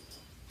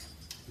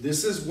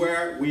 This is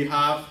where we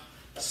have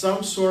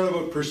some sort of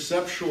a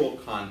perceptual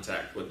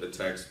contact, what the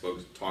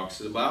textbook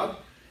talks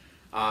about.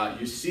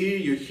 You see,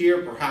 you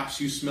hear,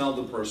 perhaps you smell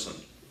the person.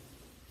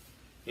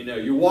 You know,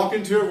 you walk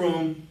into a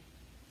room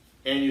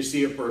and you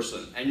see a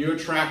person and you're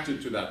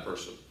attracted to that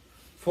person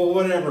for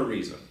whatever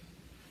reason.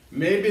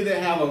 Maybe they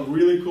have a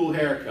really cool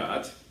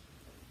haircut,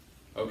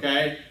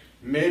 okay?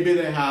 Maybe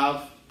they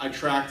have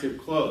attractive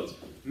clothes.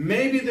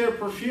 Maybe their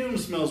perfume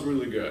smells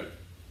really good,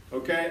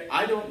 okay?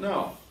 I don't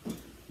know.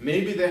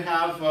 Maybe they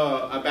have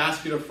a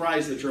basket of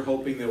fries that you're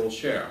hoping they will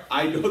share.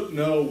 I don't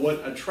know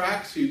what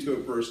attracts you to a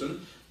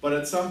person, but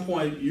at some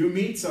point you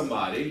meet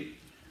somebody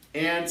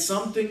and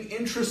something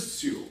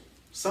interests you.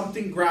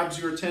 Something grabs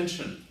your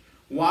attention.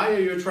 Why are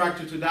you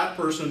attracted to that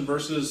person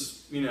versus,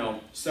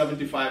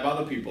 75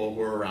 other people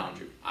who are around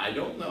you? I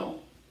don't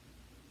know.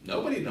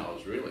 Nobody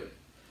knows, really.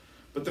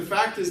 But the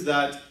fact is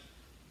that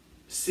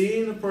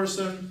seeing a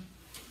person,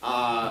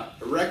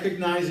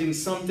 recognizing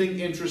something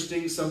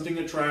interesting, something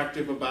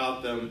attractive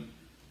about them,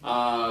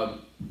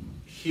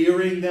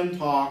 hearing them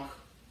talk,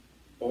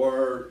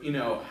 or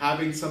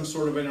having some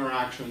sort of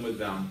interaction with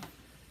them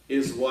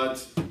is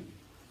what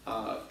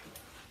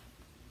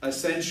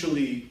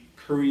essentially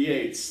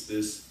creates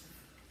this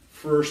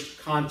first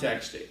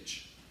contact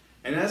stage.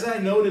 And as I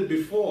noted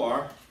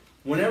before,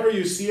 whenever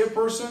you see a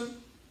person,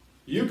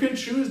 you can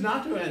choose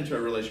not to enter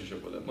a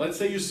relationship with them. Let's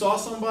say you saw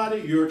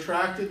somebody, you're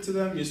attracted to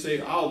them, you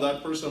say, oh,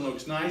 that person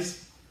looks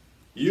nice.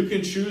 You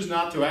can choose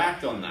not to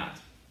act on that.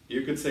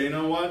 You could say, you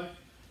know what,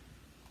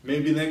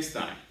 maybe next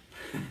time.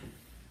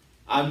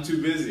 I'm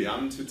too busy,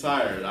 I'm too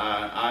tired,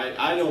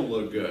 I don't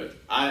look good,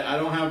 I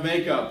don't have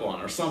makeup on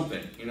or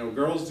something.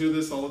 Girls do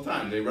this all the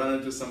time. They run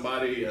into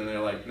somebody and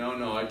they're like,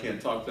 no, I can't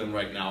talk to them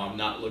right now, I'm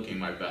not looking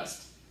my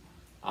best.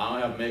 I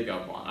don't have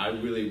makeup on. I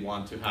really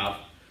want to have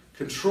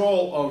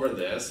control over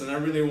this and I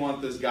really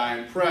want this guy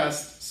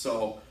impressed,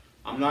 so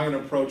I'm not going to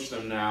approach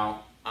them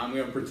now. I'm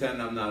going to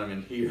pretend I'm not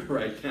even here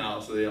right now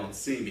so they don't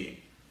see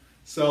me.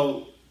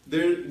 So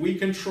we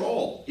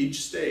control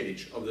each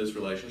stage of this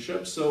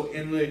relationship. So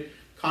in the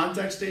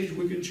contact stage,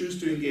 we can choose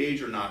to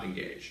engage or not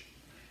engage.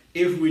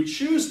 If we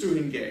choose to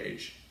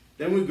engage,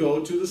 then we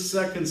go to the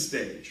second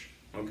stage,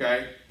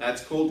 okay?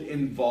 That's called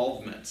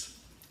involvement.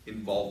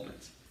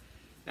 Involvement.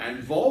 Now,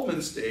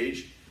 involvement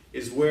stage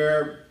is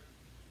where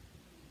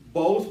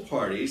both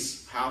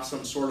parties have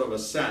some sort of a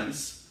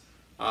sense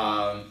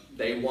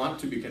they want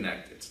to be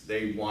connected.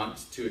 They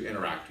want to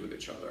interact with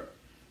each other.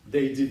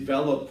 They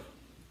develop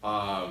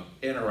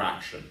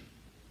interaction.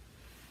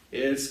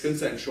 It's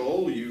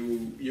consensual.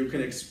 You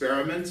can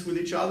experiment with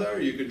each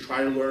other. You can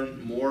try to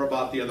learn more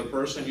about the other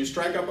person. You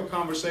strike up a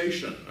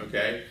conversation,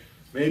 okay?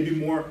 Maybe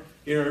more,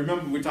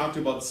 remember we talked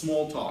about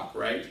small talk,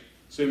 right?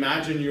 So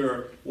imagine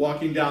you're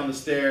walking down the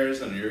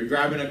stairs and you're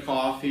grabbing a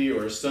coffee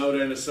or a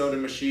soda in a soda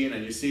machine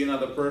and you see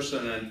another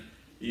person and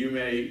you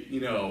may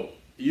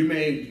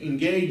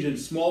engage in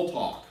small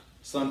talk.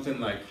 Something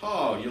like,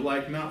 oh, you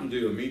like Mountain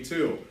Dew, me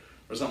too,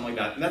 or something like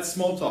that. And that's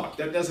small talk.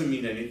 That doesn't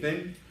mean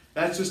anything.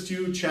 That's just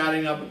you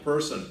chatting up a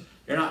person.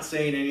 You're not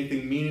saying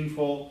anything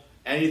meaningful,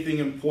 anything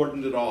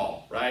important at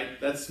all, right?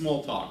 That's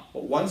small talk.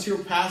 But once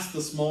you're past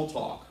the small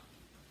talk,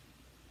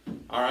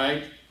 all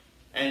right,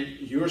 and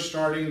you're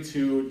starting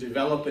to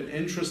develop an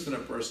interest in a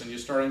person, you're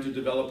starting to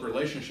develop a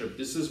relationship,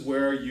 this is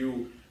where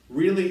you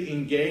really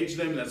engage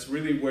them. That's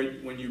really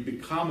when you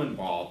become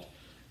involved.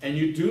 And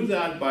you do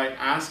that by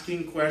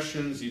asking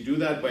questions. You do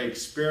that by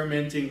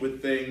experimenting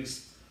with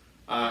things.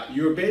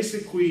 You're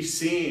basically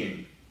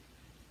seeing,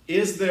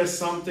 is there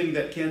something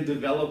that can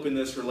develop in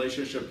this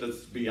relationship that's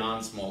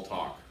beyond small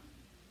talk?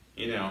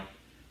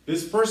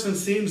 This person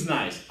seems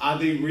nice. Are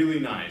they really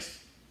nice?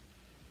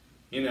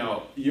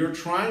 You're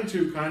trying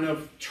to kind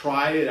of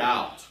try it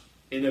out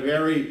in a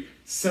very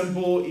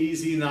simple,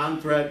 easy,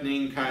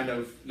 non-threatening, kind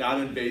of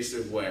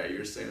non-invasive way.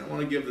 You're saying, I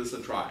want to give this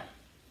a try,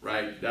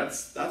 right?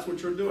 That's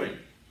what you're doing.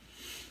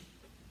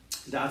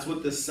 That's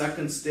what the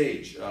second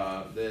stage,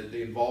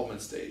 the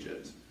involvement stage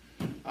is.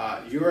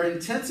 You're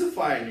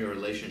intensifying your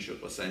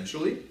relationship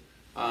essentially,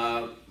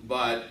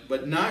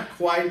 but not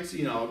quite,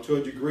 to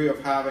a degree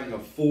of having a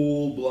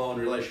full-blown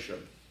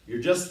relationship.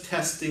 You're just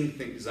testing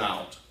things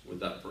out with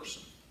that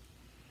person.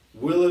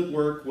 Will it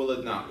work? Will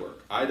it not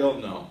work? I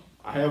don't know.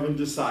 I haven't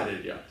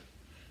decided yet.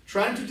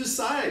 Trying to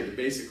decide,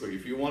 basically,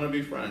 if you want to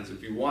be friends,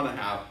 if you want to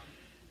have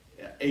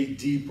a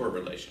deeper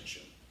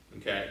relationship,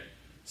 okay?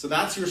 So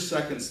that's your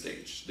second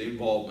stage, the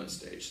involvement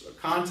stage. So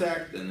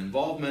contact and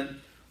involvement.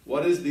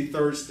 What is the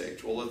third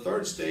stage? Well, the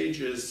third stage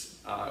is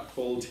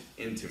called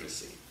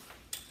intimacy.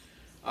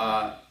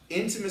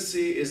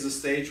 Intimacy is the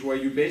stage where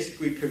you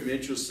basically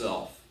commit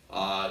yourself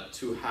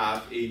to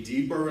have a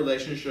deeper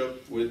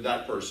relationship with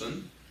that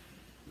person.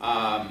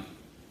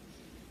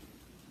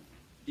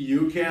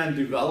 you can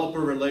develop a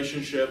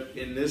relationship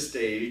in this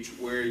stage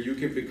where you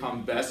can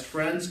become best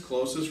friends,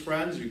 closest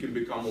friends, you can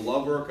become a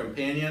lover, a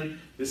companion.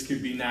 This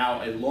could be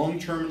now a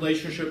long-term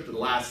relationship that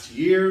lasts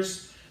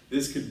years.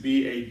 This could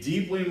be a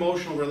deeply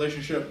emotional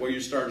relationship where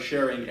you start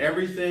sharing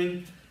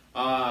everything.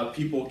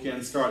 People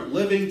can start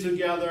living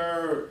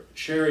together,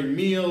 sharing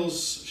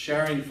meals,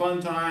 sharing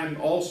fun time,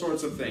 all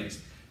sorts of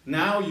things.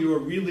 Now you are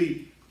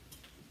really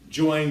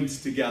joined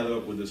together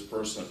with this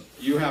person.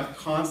 You have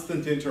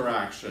constant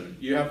interaction.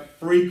 You have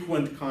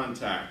frequent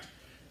contact.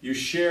 You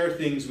share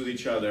things with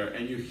each other,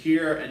 and you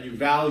hear and you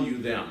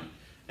value them.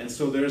 And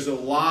so there's a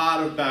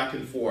lot of back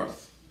and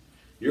forth.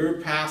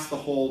 You're past the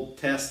whole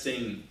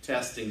testing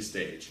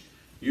stage.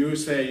 You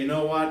say, you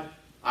know what?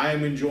 I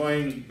am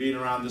enjoying being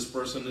around this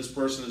person. This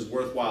person is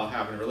worthwhile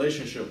having a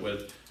relationship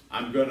with.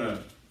 I'm going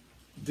to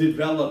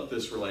develop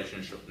this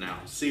relationship now.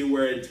 See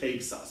where it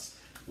takes us.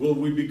 Will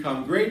we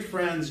become great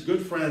friends,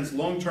 good friends,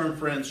 long-term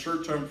friends,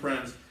 short-term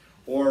friends,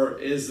 or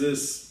is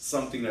this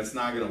something that's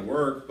not going to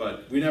work?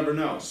 But we never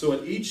know. So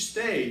at each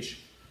stage,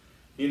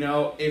 you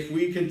know, if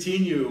we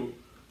continue,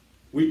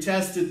 we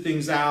tested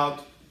things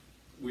out,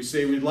 we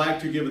say we'd like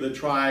to give it a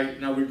try,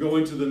 now we go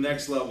into the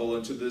next level,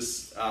 into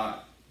this,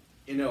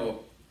 you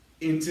know,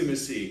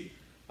 intimacy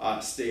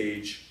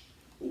stage.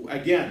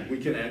 Again, we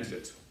can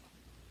exit.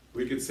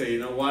 We could say, you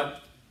know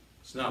what,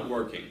 it's not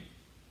working.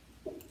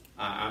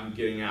 I'm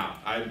getting out.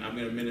 I'm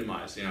going to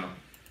minimize, you know.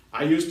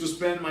 I used to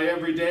spend my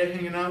every day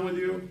hanging out with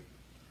you,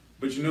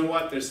 but you know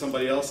what? There's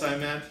somebody else I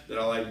met that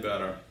I like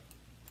better.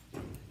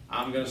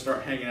 I'm going to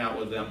start hanging out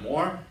with them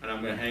more, and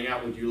I'm going to hang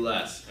out with you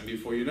less. And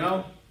before you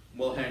know,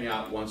 we'll hang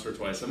out once or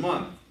twice a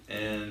month.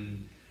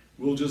 And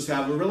we'll just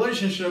have a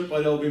relationship,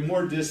 but it'll be a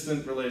more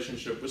distant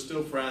relationship. We're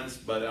still friends,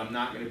 but I'm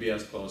not going to be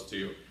as close to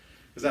you.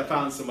 Because I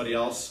found somebody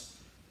else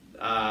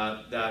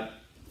that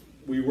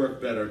we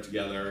work better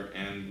together,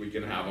 and we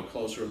can have a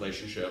closer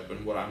relationship.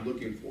 And what I'm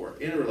looking for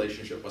in a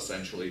relationship,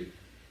 essentially,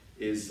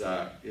 is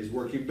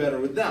working better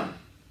with them.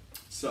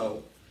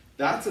 So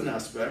that's an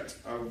aspect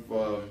of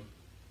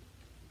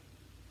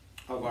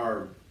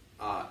our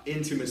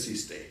intimacy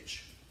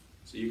stage.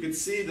 So you can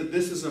see that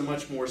this is a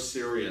much more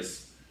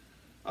serious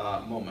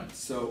moment.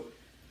 So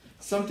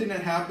something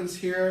that happens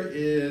here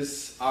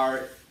is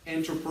our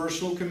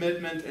interpersonal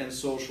commitment and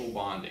social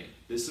bonding.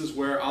 This is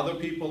where other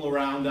people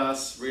around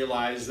us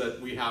realize that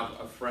we have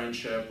a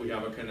friendship, we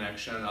have a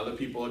connection, other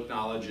people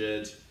acknowledge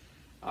it.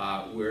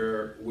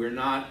 We're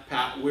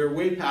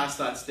way past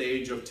that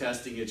stage of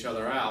testing each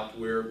other out.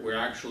 We're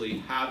actually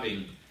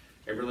having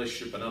a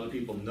relationship and other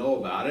people know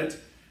about it.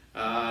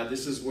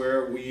 This is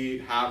where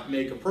we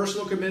make a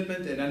personal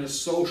commitment and then a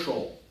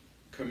social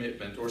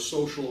commitment or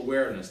social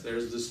awareness.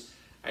 There's this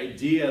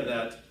idea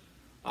that,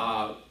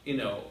 you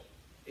know,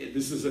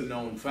 this is a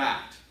known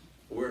fact.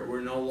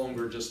 We're no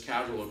longer just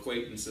casual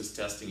acquaintances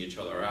testing each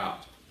other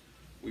out.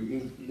 We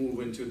move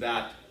into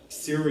that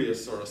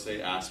serious, sort of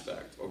say,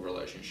 aspect of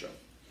relationship.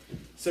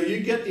 So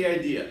you get the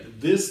idea.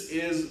 This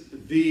is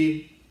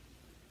the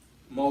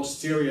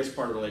most serious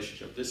part of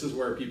relationship. This is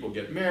where people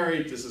get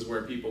married. This is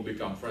where people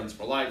become friends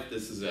for life.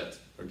 This is it,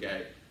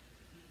 okay?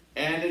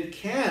 And it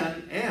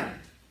can end.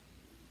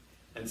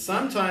 And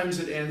sometimes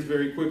it ends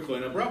very quickly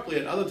and abruptly,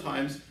 and other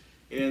times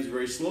it ends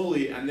very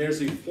slowly, and there's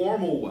a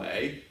formal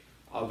way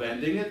of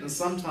ending it, and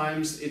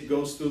sometimes it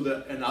goes through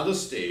another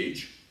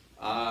stage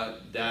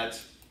that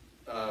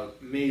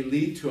may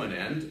lead to an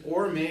end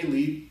or may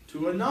lead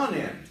to a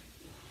non-end.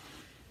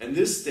 And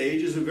this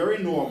stage is very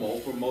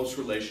normal for most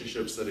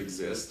relationships that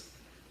exist.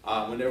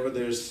 Whenever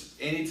there's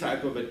any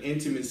type of an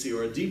intimacy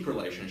or a deep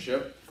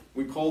relationship,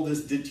 we call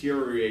this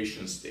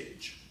deterioration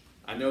stage.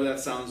 I know that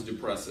sounds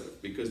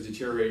depressive because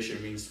deterioration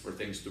means for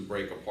things to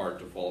break apart,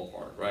 to fall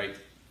apart, right?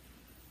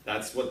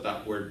 That's what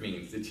that word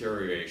means,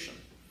 deterioration.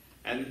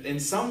 And in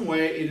some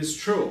way it is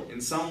true.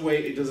 In some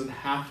way it doesn't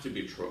have to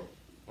be true,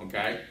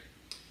 okay?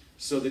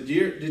 So the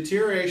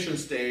deterioration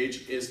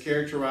stage is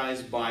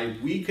characterized by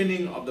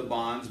weakening of the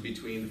bonds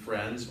between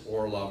friends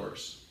or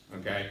lovers,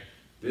 okay?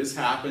 This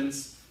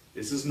happens,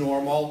 this is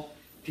normal.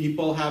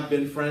 People have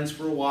been friends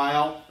for a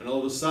while, and all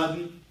of a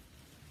sudden,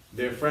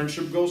 their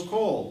friendship goes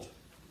cold.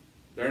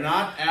 They're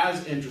not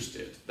as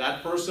interested.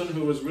 That person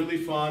who was really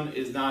fun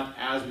is not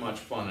as much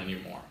fun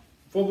anymore,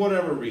 for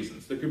whatever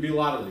reasons. There could be a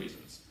lot of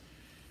reasons.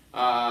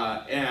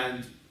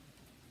 And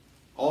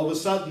all of a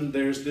sudden,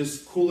 there's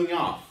this cooling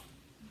off,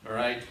 all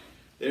right?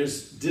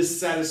 There's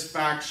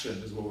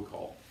dissatisfaction, is what we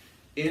call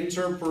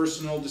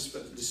interpersonal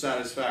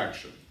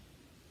dissatisfaction.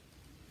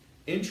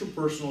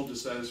 Interpersonal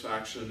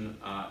dissatisfaction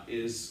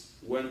is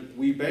when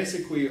we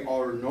basically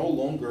are no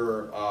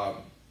longer,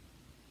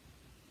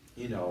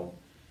 you know,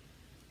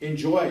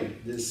 enjoy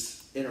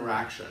this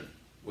interaction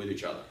with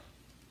each other.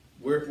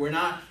 We're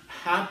not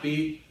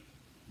happy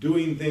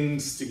doing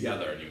things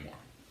together anymore.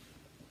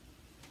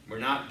 We're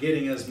not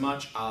getting as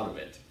much out of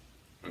it,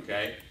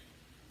 okay?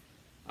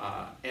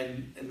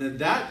 And then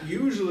that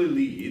usually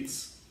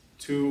leads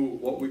to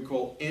what we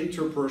call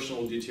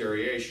interpersonal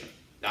deterioration.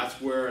 That's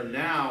where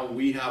now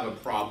we have a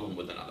problem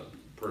with another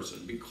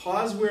person.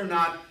 Because we're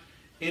not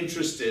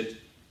interested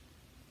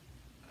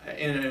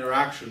in an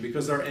interaction,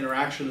 because our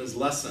interaction is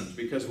lessened,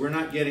 because we're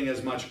not getting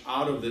as much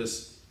out of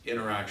this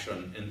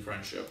interaction in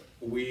friendship.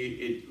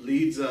 It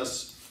leads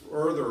us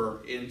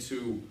further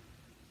into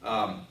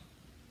a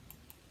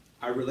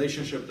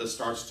relationship that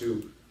starts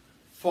to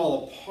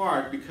fall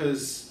apart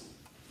because,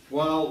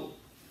 well,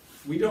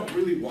 we don't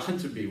really want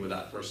to be with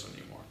that person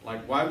anymore.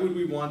 Like, why would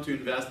we want to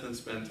invest and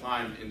spend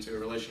time into a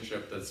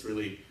relationship that's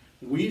really,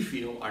 we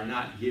feel, are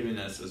not giving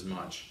us as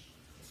much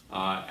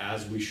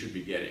as we should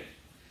be getting?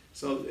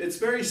 So it's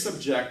very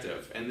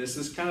subjective, and this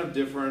is kind of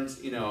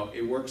different. You know,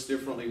 it works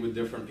differently with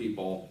different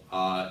people,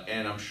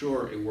 and I'm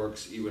sure it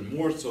works even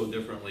more so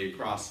differently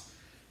across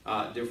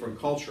different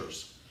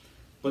cultures.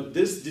 But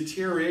this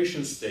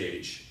deterioration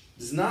stage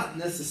does not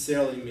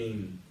necessarily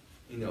mean,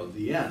 you know,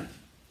 the end.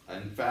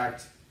 In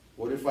fact,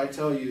 what if I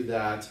tell you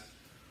that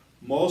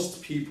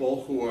most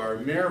people who are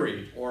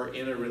married or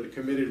in a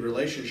committed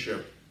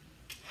relationship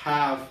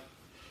have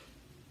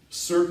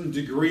certain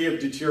degree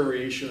of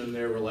deterioration in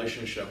their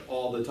relationship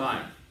all the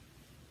time?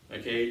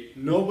 Okay,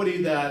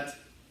 nobody that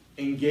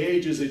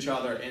engages each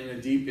other in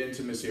a deep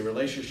intimacy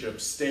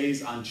relationship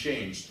stays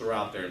unchanged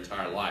throughout their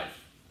entire life.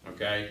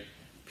 Okay,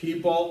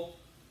 people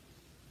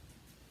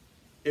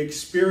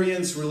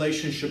experience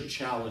relationship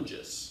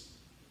challenges.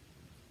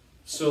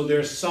 So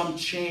there's some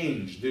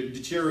change. The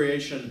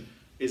deterioration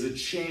is a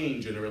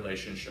change in a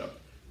relationship.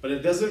 But it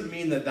doesn't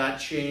mean that that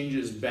change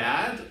is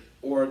bad,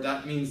 or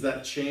that means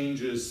that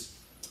change is,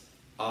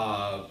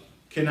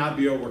 cannot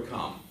be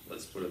overcome.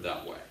 Let's put it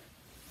that way.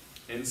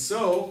 And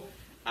so,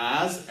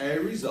 as a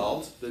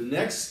result, the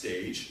next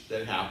stage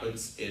that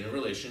happens in a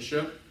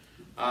relationship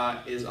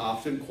is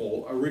often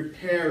called a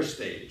repair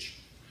stage.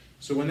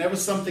 So whenever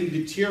something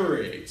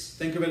deteriorates,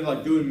 think of it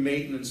like doing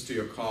maintenance to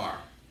your car.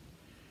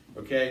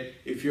 Okay?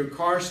 If your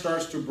car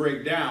starts to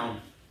break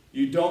down,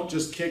 you don't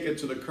just kick it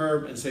to the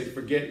curb and say,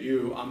 forget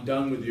you, I'm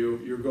done with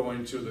you, you're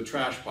going to the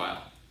trash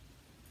pile.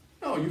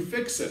 No, you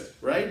fix it,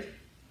 right?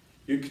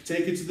 You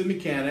take it to the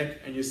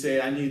mechanic and you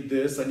say, I need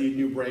this, I need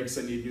new brakes,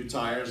 I need new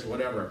tires,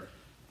 whatever.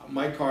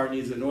 My car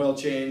needs an oil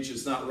change,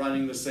 it's not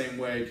running the same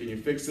way, can you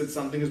fix it?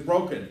 Something is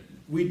broken.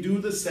 We do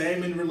the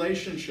same in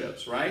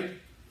relationships, right?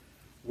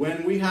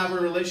 When we have a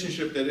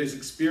relationship that is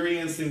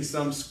experiencing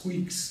some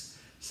squeaks,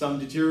 some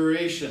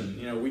deterioration,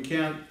 you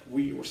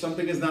know,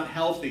 something is not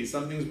healthy,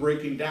 something's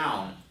breaking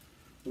down,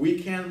 we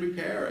can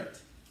repair it.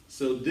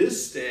 So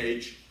this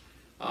stage,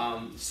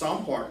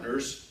 some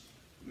partners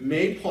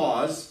may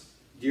pause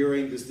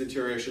during this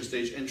deterioration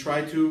stage and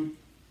try to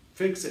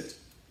fix it.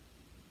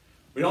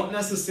 We don't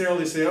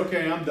necessarily say,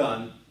 okay, I'm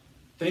done.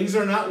 Things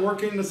are not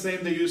working the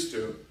same they used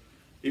to.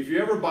 If you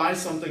ever buy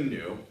something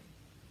new,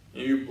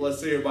 let's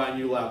say you buy a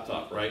new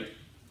laptop, right?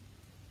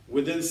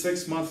 Within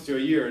 6 months to a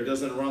year, it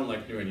doesn't run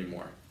like new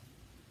anymore.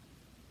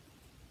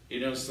 You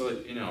know, so,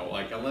 you know,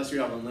 like, unless you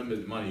have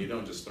unlimited money, you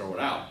don't just throw it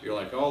out. You're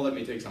like, oh, let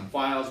me take some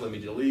files, let me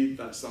delete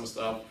some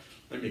stuff,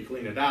 let me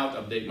clean it out,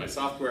 update my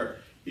software.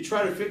 You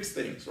try to fix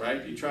things,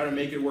 right? You try to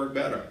make it work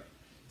better.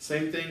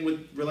 Same thing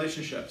with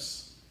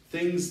relationships.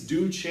 Things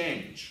do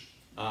change.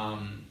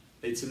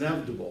 It's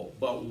inevitable,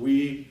 but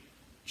we can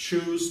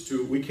choose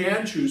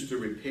to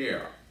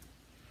repair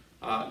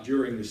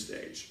during this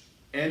stage.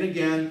 And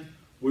again,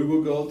 we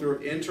will go through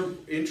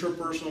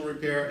intrapersonal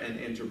repair and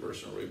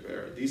interpersonal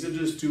repair. These are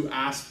just two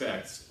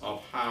aspects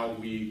of how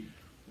we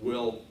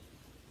will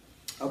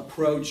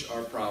approach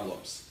our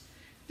problems,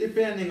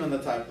 depending on the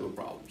type of the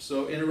problem.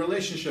 So in a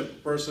relationship, a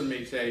person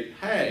may say,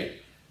 hey,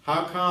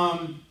 how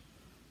come,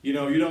 you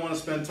know, you don't want to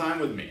spend time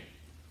with me?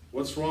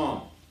 What's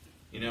wrong?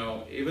 You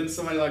know, even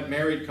somebody like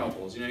married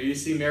couples, you know, you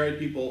see married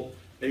people,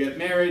 they get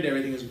married,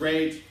 everything is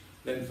great,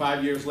 then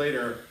 5 years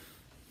later,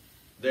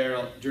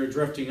 they're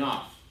drifting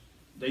off.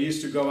 They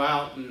used to go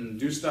out and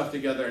do stuff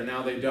together, and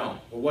now they don't.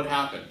 Well, what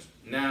happened?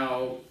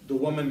 Now the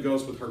woman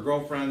goes with her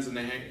girlfriends, and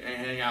they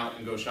hang out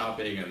and go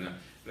shopping, and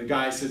the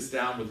guy sits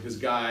down with his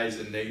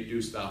guys, and they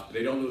do stuff.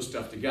 They don't do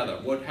stuff together.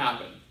 What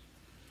happened?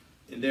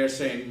 And they're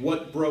saying,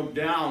 what broke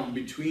down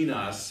between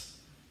us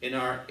in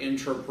our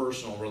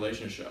interpersonal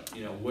relationship?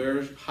 You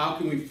know, how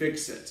can we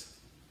fix it?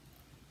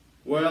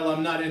 Well,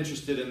 I'm not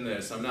interested in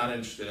this, I'm not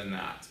interested in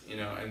that, you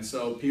know, and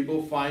so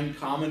people find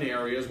common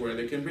areas where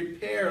they can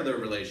repair their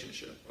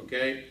relationship,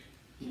 okay?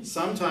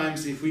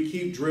 Sometimes if we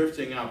keep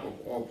drifting up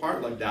or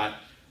apart like that,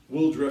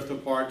 we'll drift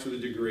apart to the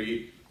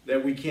degree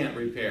that we can't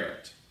repair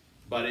it.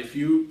 But if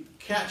you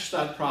catch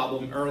that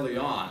problem early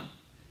on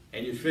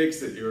and you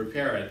fix it, you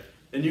repair it,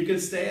 then you can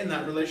stay in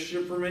that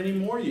relationship for many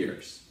more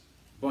years.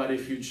 But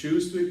if you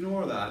choose to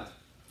ignore that,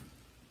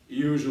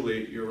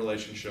 usually your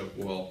relationship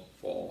will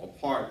fall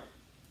apart.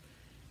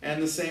 And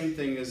the same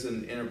thing is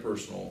an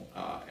interpersonal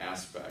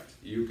aspect.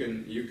 You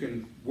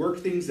can work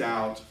things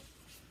out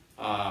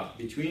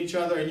between each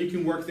other, and you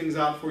can work things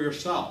out for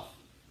yourself,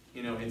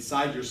 you know,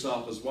 inside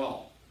yourself as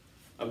well.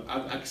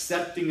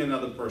 Accepting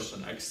another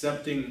person,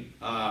 accepting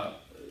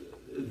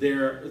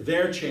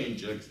their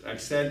changes,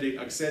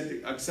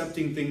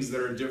 accepting things that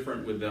are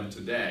different with them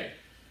today.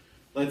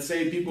 Let's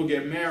say people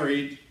get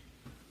married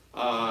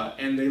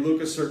and they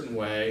look a certain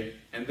way,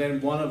 and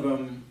then one of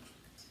them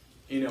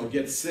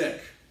get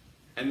sick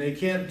and they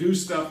can't do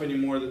stuff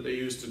anymore that they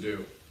used to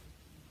do.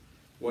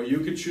 Well, you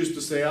could choose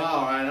to say, oh,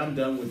 all right, I'm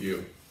done with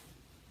you.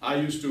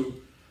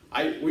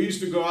 We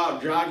used to go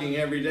out jogging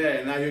every day,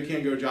 and now you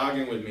can't go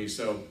jogging with me,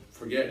 so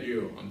forget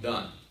you, I'm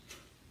done.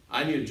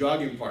 I need a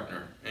jogging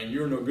partner, and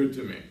you're no good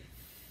to me.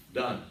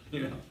 Done,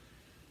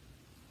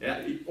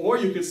 Yeah. Or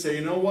you could say,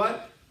 you know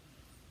what?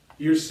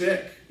 You're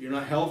sick, you're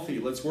not healthy,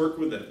 let's work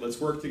with it. Let's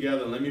work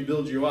together, let me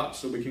build you up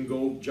so we can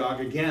go jog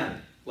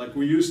again, like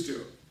we used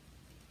to.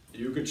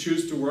 You could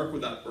choose to work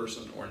with that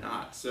person or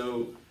not.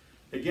 So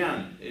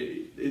again,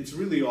 it's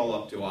really all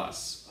up to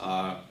us.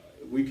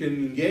 We can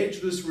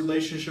engage this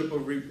relationship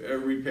of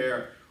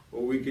repair,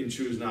 or we can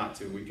choose not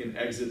to. We can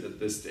exit at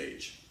this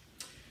stage.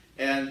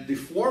 And the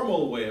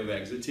formal way of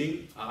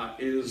exiting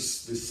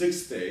is the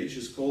 6th stage,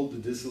 is called the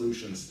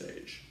dissolution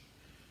stage.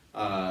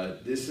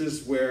 This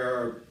is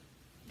where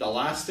the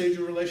last stage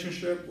of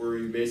relationship, where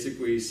you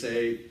basically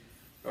say,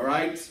 all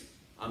right,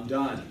 I'm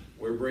done.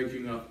 We're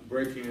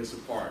breaking this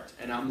apart.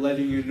 And I'm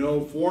letting you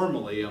know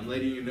formally, I'm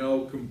letting you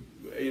know,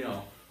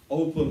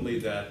 openly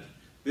that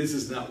this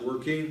is not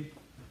working.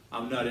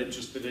 I'm not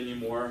interested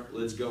anymore.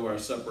 Let's go our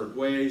separate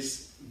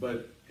ways.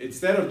 But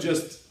instead of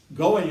just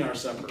going our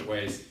separate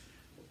ways,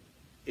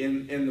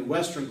 in the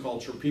Western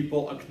culture,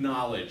 people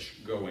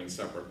acknowledge going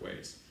separate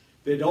ways.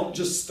 They don't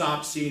just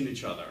stop seeing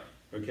each other,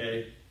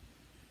 okay?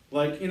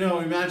 Like,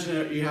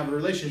 imagine you have a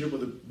relationship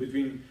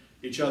between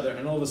each other,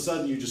 and all of a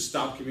sudden you just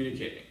stop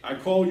communicating. I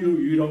call you,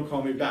 you don't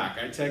call me back.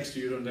 I text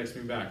you, you don't text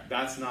me back.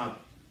 That's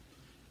not,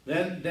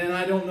 then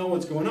I don't know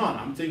what's going on.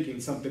 I'm thinking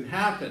something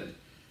happened,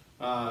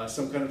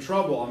 some kind of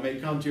trouble. I may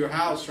come to your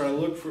house, try to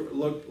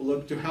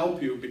look to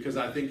help you because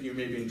I think you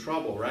may be in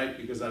trouble, right?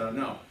 Because I don't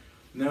know.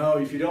 No,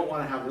 if you don't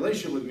want to have a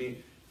relationship with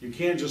me, you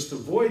can't just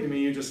avoid me.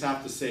 You just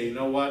have to say, you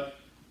know what?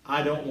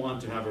 I don't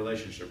want to have a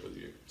relationship with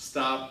you.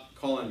 Stop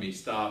calling me,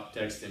 stop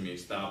texting me,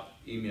 stop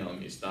emailing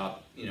me,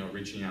 stop,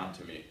 reaching out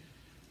to me.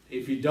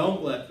 If you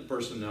don't let the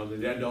person know, they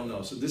then don't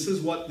know. So this is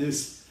what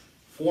this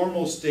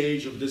formal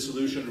stage of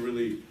dissolution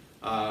really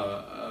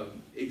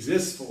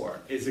exists for.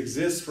 It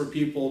exists for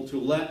people to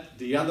let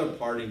the other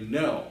party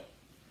know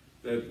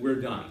that we're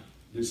done.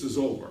 This is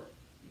over.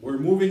 We're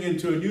moving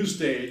into a new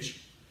stage,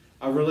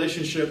 a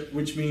relationship,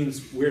 which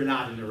means we're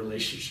not in a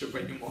relationship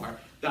anymore.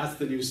 That's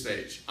the new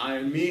stage. I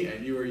am me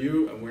and you are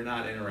you, and we're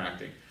not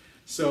interacting.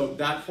 So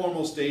that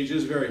formal stage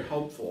is very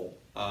helpful,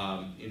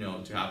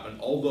 to happen,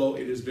 although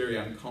it is very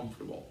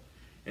uncomfortable.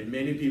 And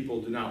many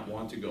people do not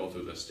want to go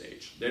through this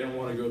stage. They don't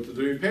want to go through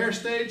the repair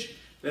stage.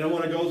 They don't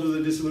want to go through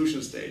the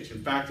dissolution stage.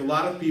 In fact, a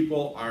lot of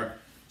people are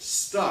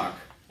stuck,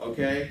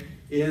 okay,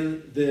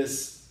 in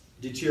this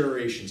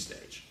deterioration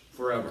stage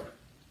forever.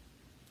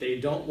 They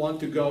don't want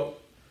to go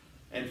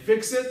and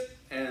fix it,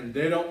 and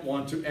they don't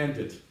want to end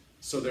it.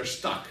 So they're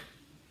stuck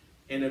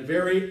in a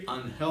very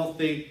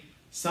unhealthy,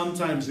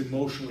 sometimes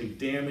emotionally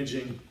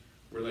damaging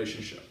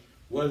relationship.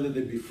 Whether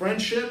they be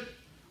friendship,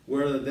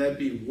 whether that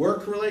be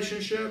work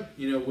relationship,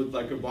 with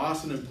like a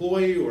boss and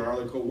employee or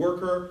other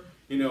co-worker,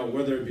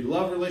 whether it be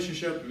love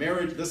relationship,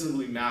 marriage, doesn't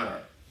really matter.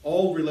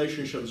 All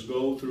relationships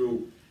go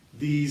through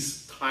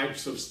these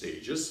types of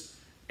stages,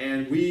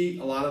 and we,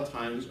 a lot of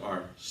times,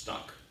 are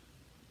stuck.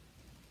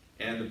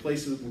 And the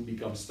places we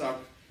become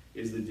stuck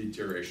is the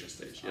deterioration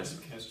stage. Yes? I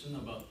have a question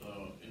about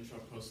the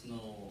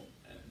intrapersonal,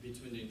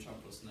 between the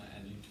intrapersonal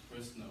and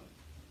interpersonal.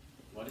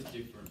 What is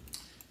different?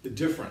 The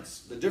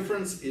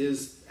difference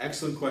is,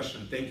 excellent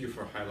question. Thank you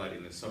for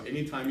highlighting this. So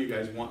anytime you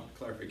guys want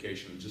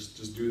clarification,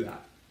 just do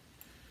that.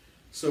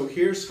 So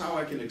here's how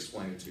I can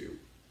explain it to you.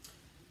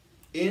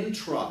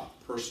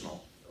 Intrapersonal.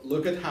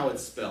 Look at how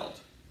it's spelled.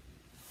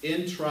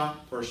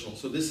 Intrapersonal.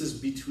 So this is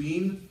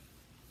between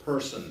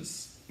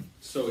persons.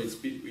 So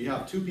we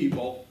have two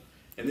people,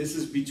 and this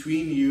is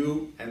between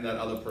you and that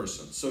other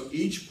person. So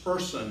each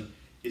person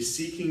is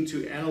seeking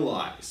to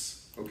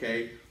analyze,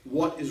 okay,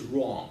 what is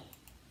wrong.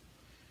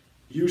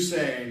 You're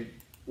saying,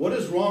 what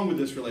is wrong with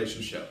this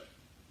relationship?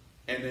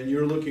 And then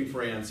you're looking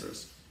for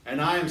answers. And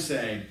I am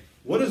saying,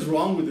 what is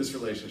wrong with this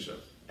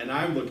relationship? And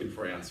I'm looking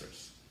for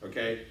answers,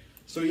 okay?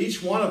 So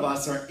each one of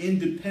us are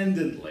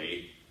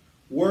independently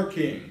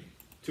working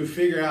to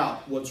figure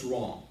out what's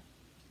wrong,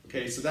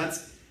 okay? So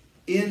that's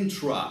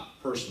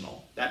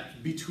intrapersonal,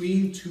 that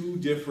between two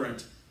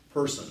different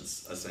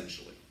persons,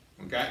 essentially,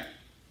 okay?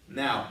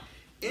 Now,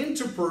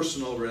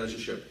 interpersonal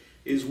relationship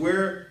is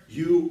where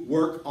you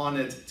work on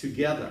it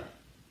together.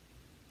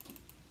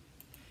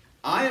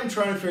 I am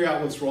trying to figure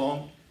out what's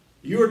wrong.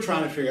 You are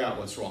trying to figure out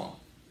what's wrong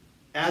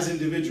as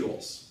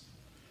individuals.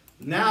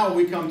 Now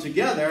we come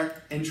together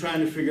and trying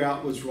to figure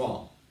out what's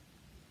wrong.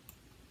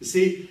 You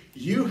see,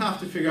 you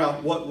have to figure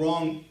out what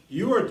wrong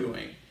you are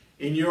doing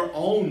in your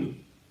own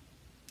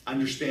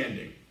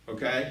understanding,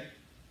 okay?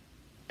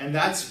 And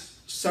that's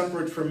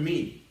separate from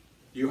me.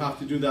 You have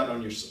to do that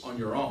on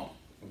your own,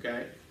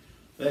 okay?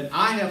 Then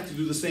I have to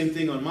do the same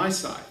thing on my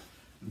side.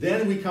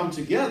 Then we come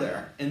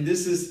together, and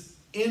this is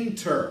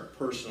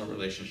interpersonal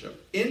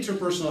relationship.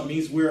 Interpersonal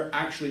means we're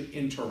actually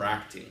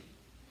interacting.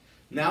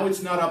 Now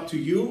it's not up to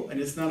you and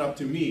it's not up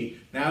to me.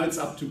 Now it's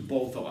up to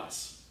both of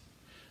us.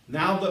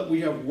 Now that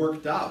we have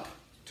worked up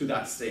to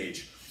that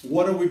stage,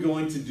 what are we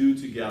going to do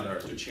together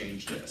to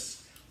change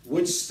this?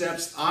 Which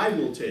steps I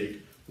will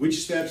take,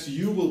 which steps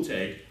you will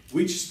take,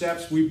 which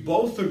steps we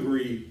both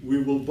agree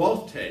we will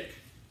both take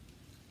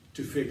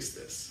to fix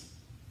this.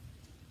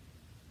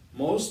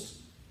 Most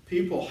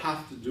people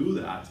have to do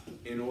that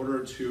in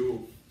order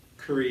to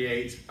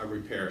create a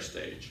repair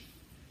stage.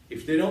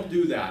 If they don't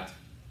do that,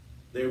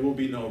 there will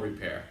be no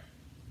repair.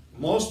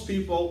 Most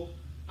people,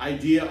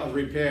 idea of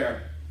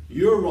repair,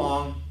 you're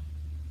wrong,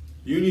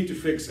 you need to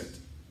fix it.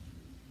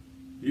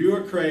 You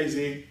are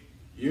crazy,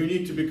 you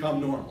need to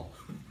become normal.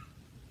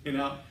 You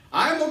know,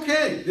 I'm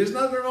okay, there's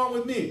nothing wrong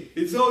with me.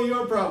 It's all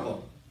your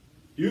problem.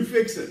 You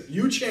fix it,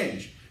 you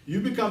change, you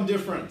become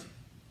different.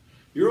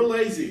 You're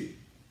lazy,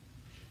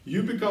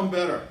 you become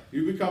better,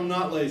 you become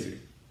not lazy.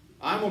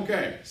 I'm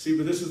okay. See,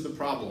 but this is the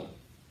problem.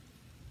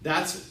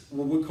 That's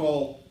what we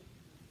call,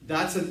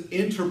 that's an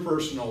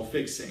interpersonal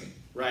fixing,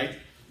 right?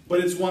 But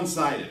it's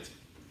one-sided.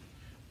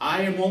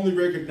 I am only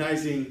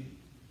recognizing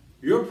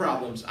your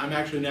problems. I'm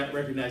actually not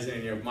recognizing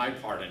any of my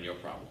part in your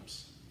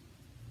problems.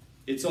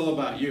 It's all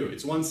about you.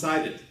 It's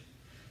one-sided.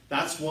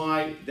 That's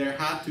why there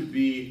had to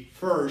be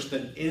first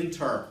an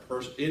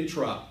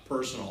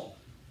intrapersonal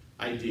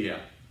idea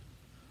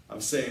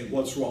of saying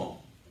what's wrong.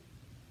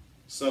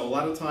 So a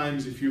lot of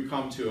times if you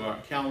come to a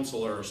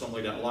counselor or something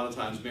like that, a lot of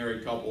times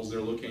married couples,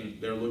 they're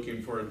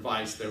looking for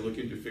advice, they're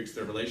looking to fix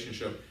their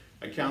relationship.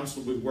 A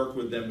counselor would work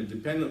with them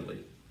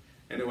independently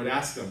and it would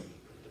ask them,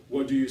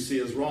 what do you see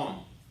as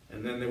wrong?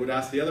 And then they would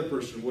ask the other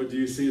person, what do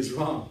you see as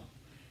wrong?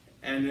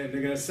 And then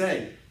they're going to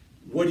say,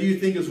 what do you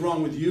think is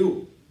wrong with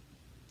you?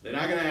 They're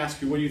not going to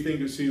ask you, what do you think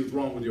you see is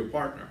wrong with your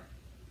partner?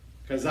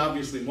 Because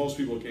obviously most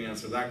people can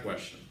answer that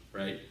question,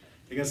 right?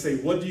 They're going to say,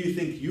 what do you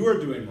think you are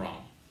doing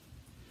wrong?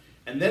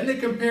 And then they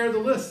compare the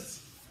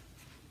lists.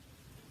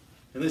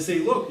 And they say,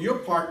 look, your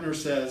partner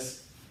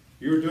says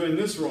you're doing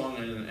this wrong,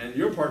 and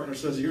your partner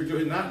says you're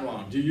doing that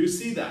wrong. Do you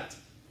see that?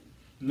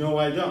 No,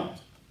 I don't.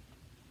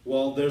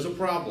 Well, there's a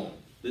problem.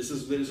 This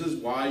is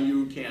why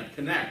you can't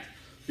connect.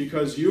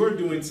 Because you're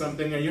doing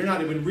something and you're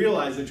not even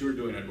realize that you're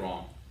doing it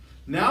wrong.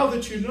 Now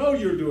that you know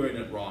you're doing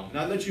it wrong,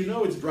 now that you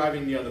know it's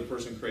driving the other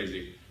person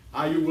crazy,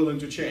 are you willing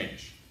to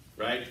change,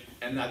 right?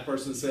 And that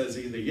person says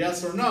either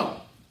yes or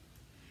no.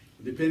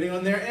 Depending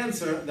on their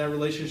answer, that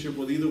relationship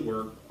will either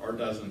work or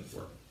doesn't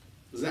work.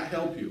 Does that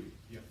help you?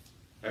 Yeah.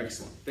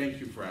 Excellent. Thank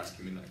you for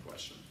asking me that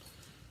question.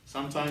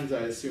 Sometimes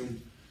I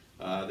assume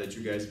that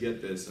you guys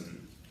get this,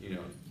 and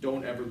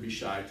don't ever be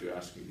shy to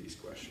ask me these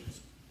questions.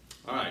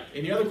 All right.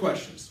 Any other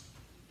questions?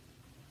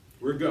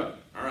 We're good.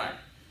 All right.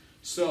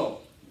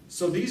 So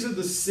these are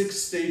the 6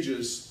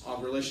 stages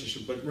of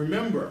relationship. But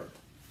remember,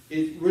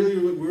 we're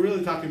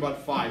really talking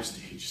about 5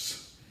 stages.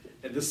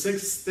 And the 6th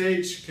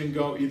stage can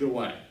go either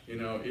way.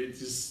 It's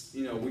just,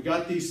 we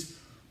got these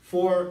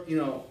 4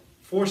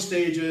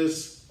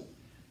 stages,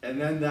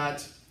 and then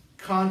that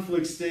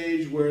conflict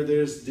stage where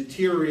there's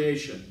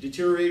deterioration.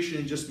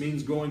 Deterioration just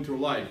means going through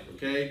life,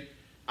 okay?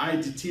 I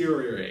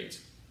deteriorate.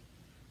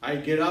 I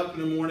get up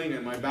in the morning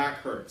and my back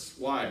hurts.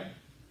 Why?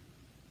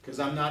 Because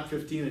I'm not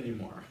 15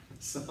 anymore.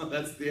 So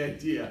that's the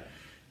idea.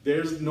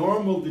 There's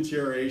normal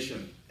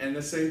deterioration, and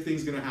the same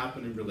thing's going to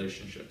happen in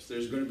relationships.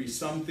 There's going to be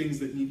some things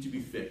that need to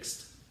be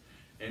fixed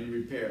and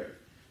repaired.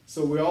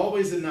 So we're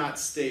always in that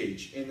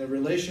stage, in the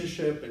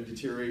relationship and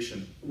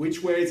deterioration.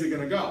 Which way is it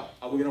going to go?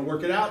 Are we going to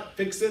work it out,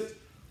 fix it,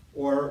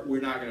 or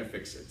we're not going to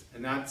fix it?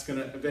 And that's going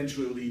to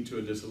eventually lead to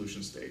a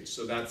dissolution stage.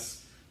 So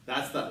that's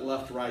that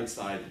left-right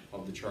side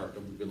of the chart that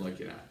we've been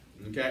looking at,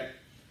 okay?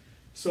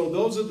 So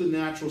those are the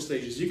natural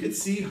stages. You can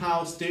see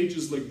how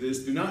stages like this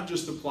do not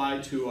just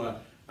apply to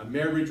a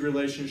marriage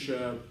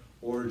relationship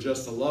or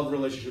just a love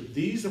relationship.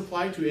 These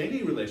apply to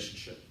any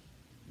relationship.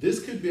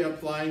 This could be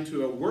applying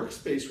to a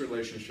workspace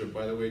relationship,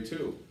 by the way,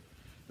 too.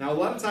 Now, a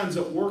lot of times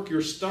at work,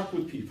 you're stuck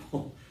with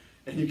people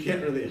and you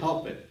can't really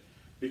help it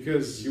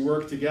because you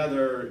work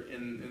together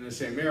in the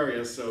same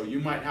area, so you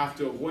might have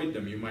to avoid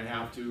them. You might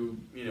have to,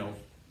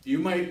 you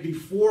might be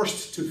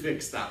forced to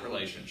fix that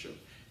relationship.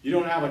 You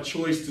don't have a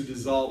choice to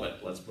dissolve it,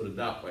 let's put it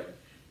that way.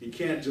 You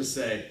can't just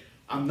say,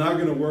 I'm not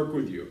going to work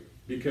with you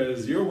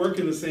because you're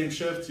working the same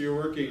shift you're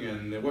working,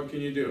 and what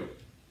can you do?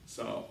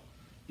 So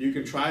you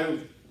can try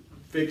to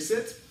fix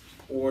it,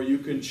 or you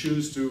can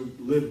choose to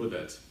live with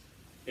it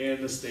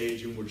in the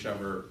stage in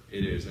whichever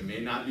it is. It may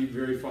not be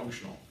very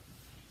functional,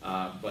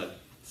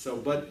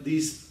 but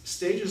these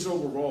stages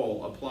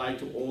overall apply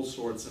to all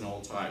sorts and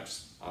all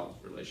types of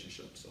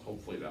relationships. So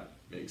hopefully that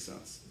makes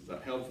sense. Is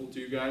that helpful to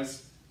you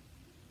guys?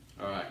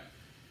 All right.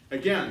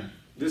 Again,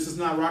 this is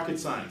not rocket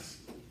science.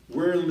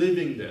 We're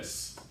living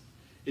this.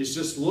 It's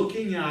just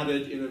looking at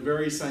it in a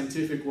very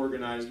scientific,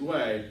 organized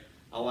way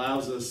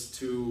allows us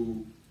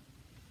to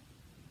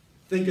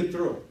think it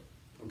through,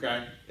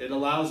 okay? It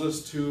allows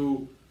us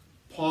to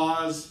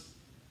pause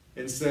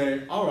and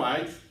say, all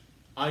right,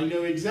 I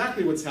know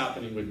exactly what's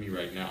happening with me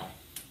right now.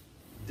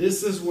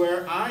 This is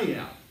where I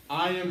am.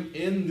 I am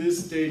in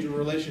this stage of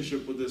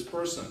relationship with this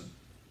person.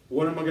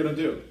 What am I going to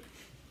do?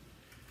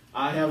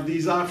 I have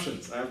these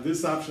options. I have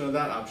this option or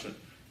that option.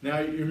 Now,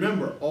 you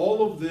remember,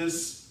 all of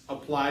this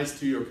applies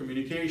to your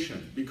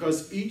communication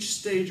because each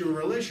stage of a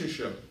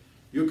relationship,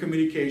 your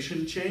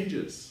communication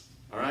changes.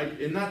 All right?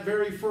 In that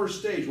very first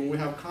stage, when we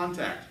have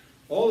contact,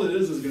 all it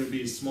is going to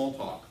be small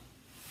talk.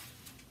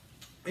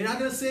 You're not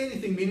going to say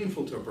anything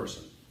meaningful to a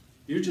person.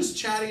 You're just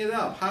chatting it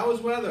up. How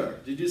was weather?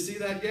 Did you see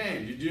that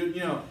game? Did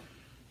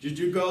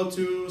you go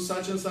to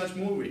such and such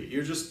movie?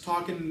 You're just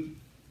talking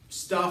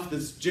stuff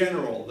that's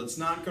general, that's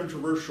not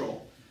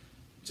controversial.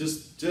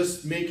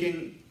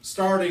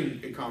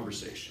 Starting a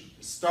conversation,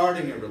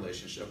 starting a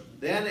relationship.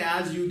 Then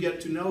as you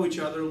get to know each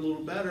other a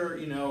little better,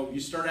 you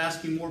start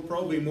asking more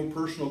probing, more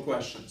personal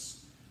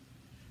questions.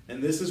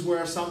 And this is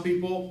where some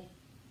people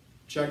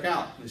check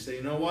out. They say,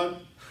 you know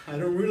what? I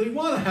don't really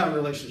want to have a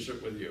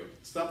relationship with you.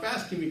 Stop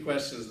asking me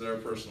questions that are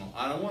personal.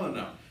 I don't want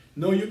to know.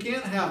 No, you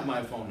can't have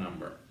my phone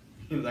number.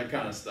 That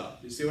kind of stuff.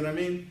 You see what I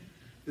mean?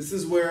 This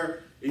is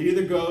where it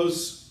either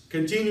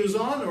continues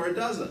on or it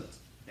doesn't.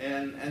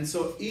 And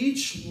so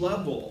each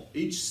level,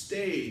 each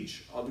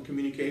stage of the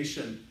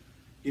communication,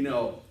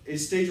 a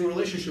stage of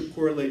relationship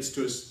correlates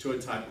to a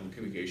type of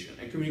communication.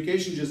 And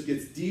communication just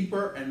gets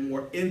deeper and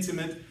more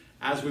intimate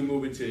as we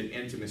move into the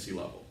intimacy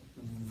level.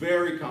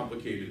 Very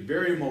complicated,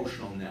 very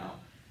emotional now.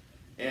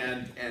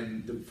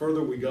 And the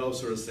further we go,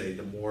 sort of say,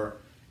 the more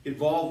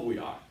involved we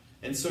are.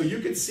 And so you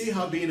can see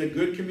how being a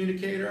good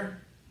communicator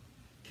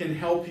can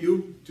help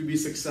you to be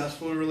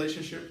successful in a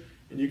relationship.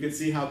 And you can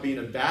see how being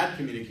a bad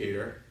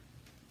communicator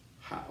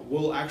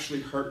will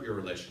actually hurt your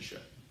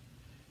relationship.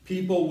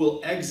 People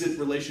will exit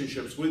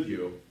relationships with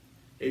you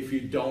if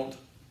you don't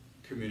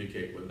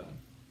communicate with them.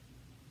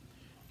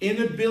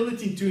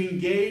 Inability to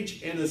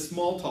engage in a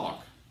small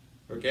talk,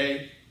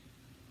 okay,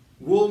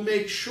 will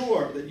make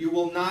sure that you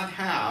will not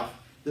have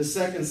the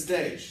second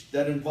stage,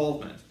 that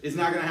involvement. It's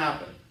not going to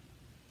happen.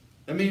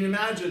 I mean,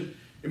 imagine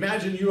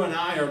you and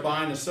I are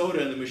buying a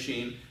soda in the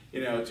machine,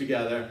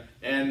 together,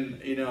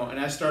 and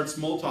I start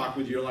small talk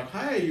with you. You're like,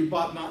 "Hey, you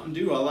bought Mountain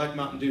Dew. I like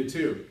Mountain Dew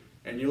too."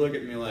 And you look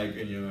at me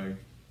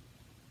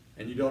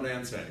and you don't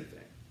answer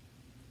anything.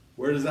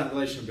 Where is that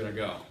relationship going to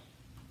go?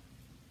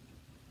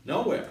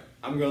 Nowhere.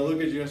 I'm going to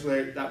look at you and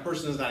say, that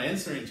person is not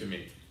answering to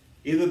me.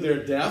 Either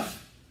they're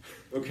deaf,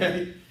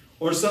 okay,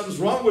 or something's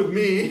wrong with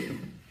me,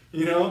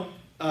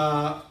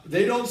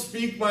 they don't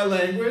speak my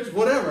language,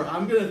 whatever.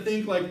 I'm going to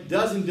think like a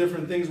dozen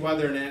different things while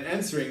they're not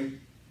answering,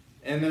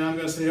 and then I'm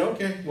going to say,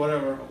 okay,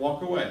 whatever,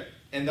 walk away.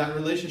 And that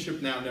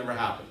relationship now never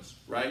happens,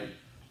 right?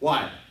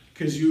 Why?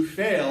 Because you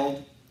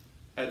failed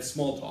at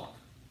small talk.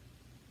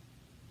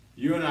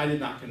 You and I did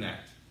not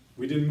connect.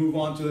 We didn't move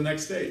on to the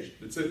next stage.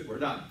 That's it, we're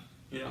done,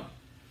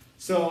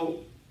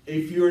 So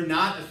if you're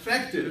not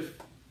effective,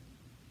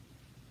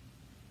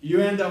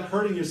 you end up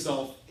hurting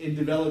yourself in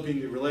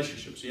developing the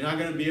relationships. You're not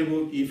going to be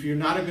able, if you're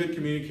not a good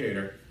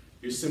communicator,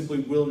 you simply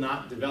will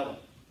not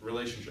develop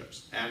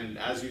relationships. And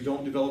as you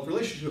don't develop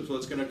relationships,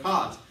 what's going to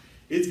cause?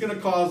 It's going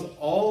to cause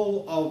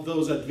all of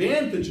those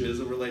advantages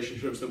of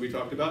relationships that we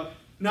talked about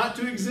not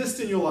to exist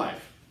in your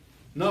life.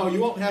 No, you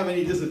won't have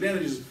any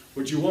disadvantages,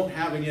 but you won't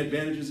have any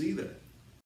advantages either.